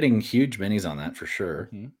you're getting huge minis on that for sure.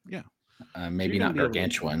 Yeah, maybe not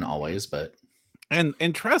gargantuan always, but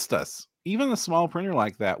and trust us, even a small printer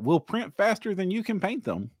like that will print faster than you can paint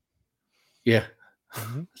them. Yeah.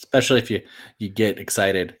 Especially if you get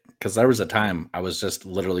excited, because there was a time I was just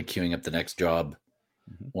literally queuing up the next job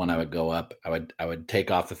when I would go up, I would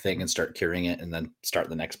take off the thing and start curing it, and then start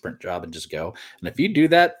the next print job and just go. And if you do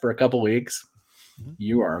that for a couple weeks,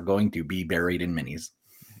 you are going to be buried in minis.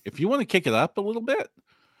 If you want to kick it up a little bit,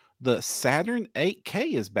 the Saturn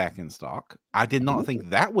 8K is back in stock. I did not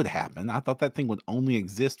think that would happen. I thought that thing would only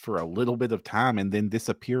exist for a little bit of time and then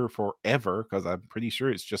disappear forever, because I'm pretty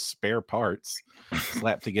sure it's just spare parts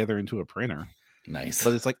slapped together into a printer. Nice.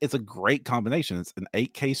 But it's a great combination. It's an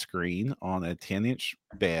 8K screen on a 10-inch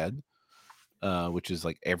bed, which is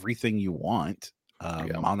like everything you want,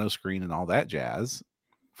 mono screen and all that jazz,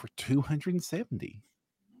 for $270.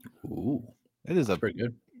 Ooh, that is pretty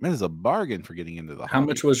good. That is a bargain for getting into the How hobby.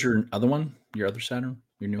 much was your other one? Your other Saturn?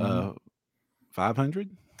 Your new one? 500.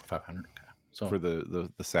 500. Okay. So for the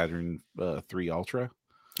Saturn 3 Ultra.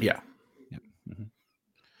 Yeah.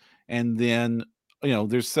 And then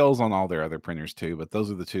there's sales on all their other printers too, but those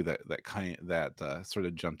are the two that sort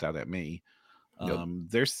of jumped out at me.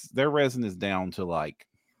 Their resin is down to like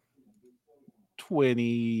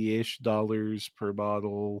 $20-ish per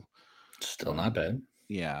bottle. Still not bad.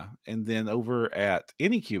 Yeah. And then over at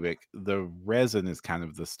Anycubic, the resin is kind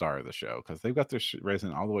of the star of the show, because they've got their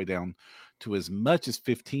resin all the way down to as much as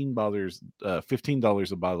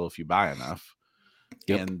 $15 a bottle if you buy enough.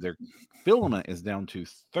 And their filament is down to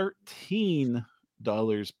 $13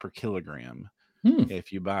 per kilogram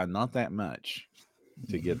if you buy not that much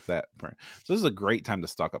to get that print. So this is a great time to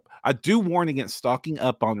stock up. I do warn against stocking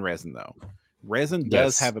up on resin, though. Resin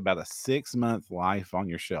does have about a 6-month life on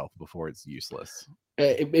your shelf before it's useless.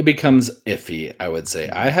 It becomes iffy, I would say.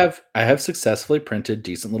 I have successfully printed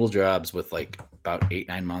decent little jobs with like about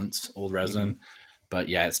 8-9 months old resin, but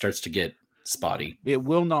yeah, it starts to get spotty. It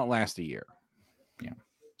will not last a year. Yeah.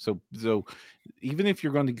 So even if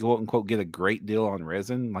you're going to go out and quote get a great deal on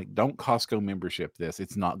resin, like don't Costco membership this.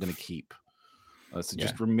 It's not going to keep. So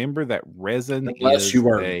just remember that resin is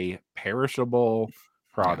a perishable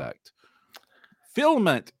product.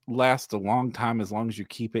 Filament lasts a long time as long as you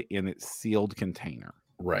keep it in its sealed container.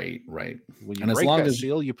 Right. When you break that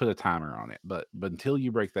seal, you put a timer on it. But until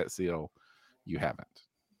you break that seal, you haven't.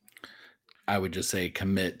 I would just say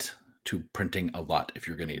commit to printing a lot if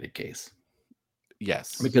you're going to need a case.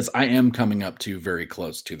 Yes. Because I am coming up to very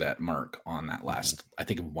close to that mark on that last, I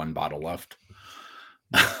think, 1 bottle left.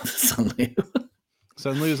 Sunlu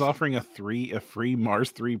is offering a free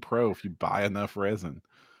Mars 3 Pro if you buy enough resin.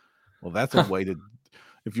 Well, that's a way to,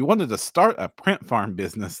 if you wanted to start a print farm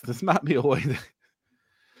business, this might be a way to,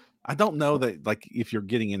 I don't know that, like, if you're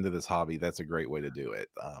getting into this hobby, that's a great way to do it.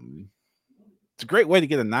 It's a great way to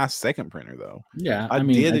get a nice second printer, though. Yeah. I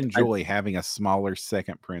did enjoy having a smaller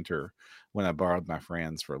second printer when I borrowed my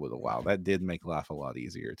friends for a little while. That did make life a lot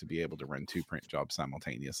easier to be able to run 2 print jobs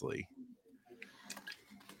simultaneously.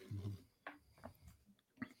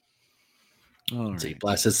 Let's see.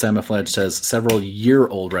 Blasted Semifledge says several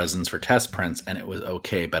year-old resins for test prints, and it was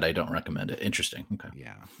okay, but I don't recommend it. Interesting. Okay.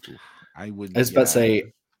 Yeah. I was about to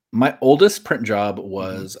say, my oldest print job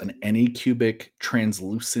was an Anycubic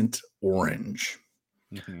translucent orange.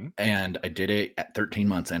 And I did it at 13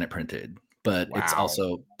 months and it printed. But it's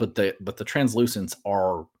also the translucents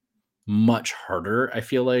are much harder, I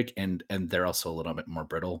feel like, and they're also a little bit more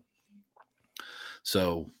brittle.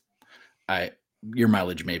 So your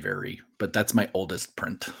mileage may vary, but that's my oldest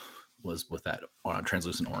print was with that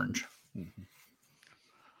translucent orange.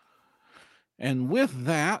 And with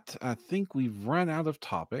that, I think we've run out of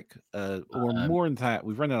topic, or more than that,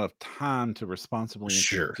 we've run out of time to responsibly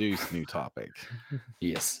introduce new topic.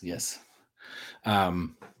 Yes.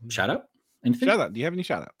 Shout out? Anything? Shout out. Do you have any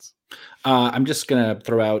shout outs? I'm just going to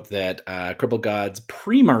throw out that Cripple Gods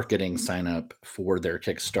pre-marketing sign up for their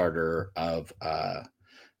Kickstarter of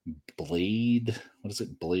Blade. What is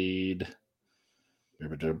it? Bladeport,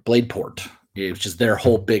 which is their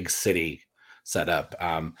whole big city setup.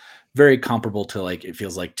 Very comparable to, like, it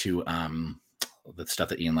feels like to the stuff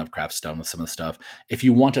that Ian Lovecraft's done with some of the stuff. If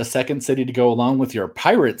you want a second city to go along with your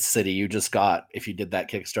pirate city you just got, if you did that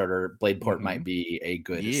Kickstarter, Bladeport might be a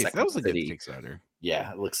good second that was a city. Good Kickstarter.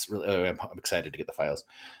 Yeah, it looks really. I'm excited to get the files.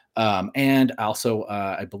 And also,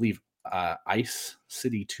 I believe Ice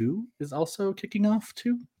City 2 is also kicking off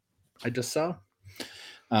too. I just saw,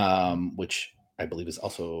 which I believe is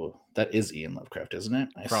also, that is Ian Lovecraft, isn't it?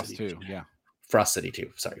 Frost 2, yeah. Frost City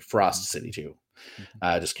 2. Sorry, Frost City 2.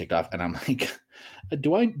 Just kicked off, and I'm like,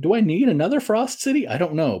 do I need another Frost City? I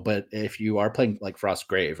don't know, but if you are playing like Frost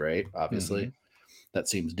Grave, right? Obviously, that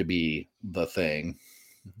seems to be the thing.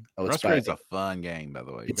 Oh, Frost Grave's a fun game, by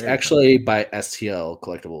the way. It's actually by STL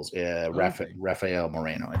Collectibles. Yeah, Rafael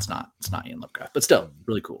Moreno. It's not Ian Lovecraft, but still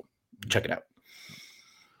really cool. Check it out.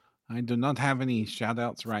 I do not have any shout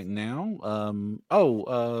outs right now.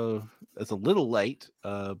 It's a little late,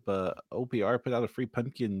 but OPR put out a free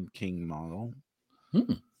Pumpkin King model.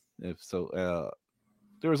 If so,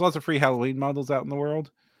 there was lots of free Halloween models out in the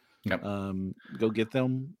world. Yep. Go get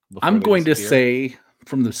them. I'm going to say,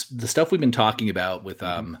 from the stuff we've been talking about with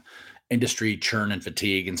industry churn and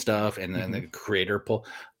fatigue and stuff, and then the creator pull,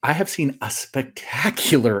 I have seen a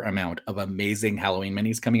spectacular amount of amazing Halloween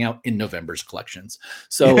minis coming out in November's collections.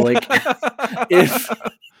 So, like,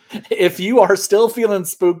 if you are still feeling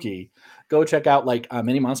spooky, go check out like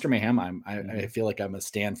Mini Monster Mayhem. I feel like I'm a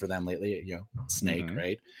stand for them lately. You know, Snake,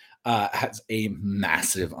 right? Has a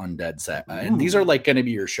massive undead set, and these are like going to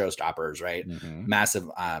be your showstoppers, right? Massive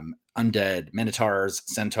undead minotaurs,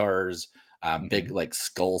 centaurs, big like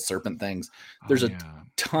skull serpent things. There's a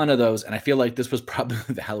ton of those, and I feel like this was probably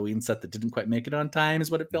the Halloween set that didn't quite make it on time,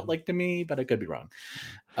 is what it felt like to me, but I could be wrong.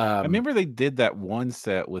 I remember they did that one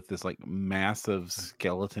set with this like massive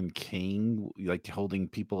skeleton king, like holding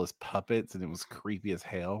people as puppets, and it was creepy as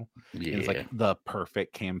hell. Yeah. It was like the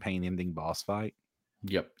perfect campaign ending boss fight.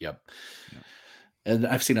 Yep. And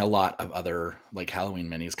I've seen a lot of other like Halloween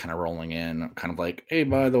minis kind of rolling in, kind of like, hey,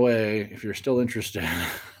 by the way, if you're still interested,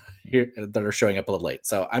 here, that are showing up a little late.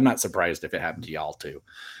 So I'm not surprised if it happened to y'all too.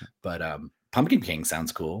 But Pumpkin King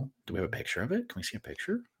sounds cool. Do we have a picture of it? Can we see a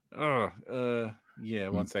picture? Yeah,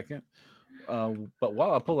 1 second. But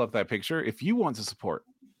while I pull up that picture, if you want to support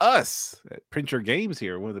us at Print Your Games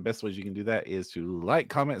here, one of the best ways you can do that is to like,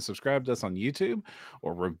 comment, and subscribe to us on YouTube,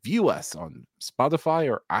 or review us on Spotify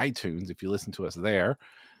or iTunes if you listen to us there.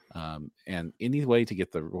 And any way to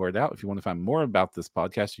get the word out, if you want to find more about this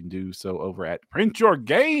podcast, you can do so over at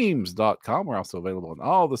printyourgames.com. We're also available on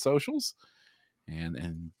all the socials.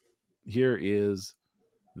 And here is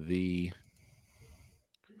the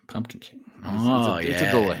Pumpkin King. It's a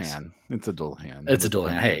Dullahan. It's a Dullahan. It's a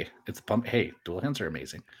Dullahan. Hey, it's a pump. Hey, Dullahans are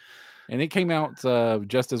amazing. And it came out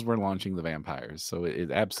just as we're launching the vampires, so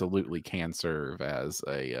it absolutely can serve as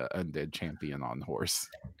a undead champion on horse.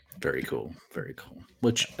 Very cool. Very cool.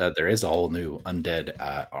 Which there is a whole new undead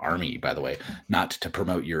army, by the way. Not to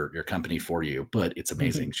promote your company for you, but it's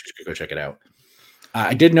amazing. You should go check it out.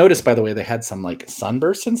 I did notice, by the way, they had some like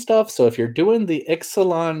sunbursts and stuff. So if you're doing the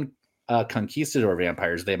Ixalan Conquistador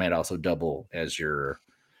vampires, they might also double as your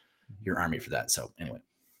army for that. So anyway.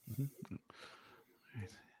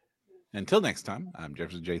 Until next time, I'm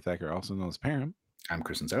Jefferson J. Thacker, also known as Param. I'm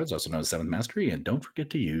Kristen Sowards, also known as Seventh Mastery, and don't forget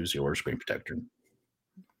to use your screen protector.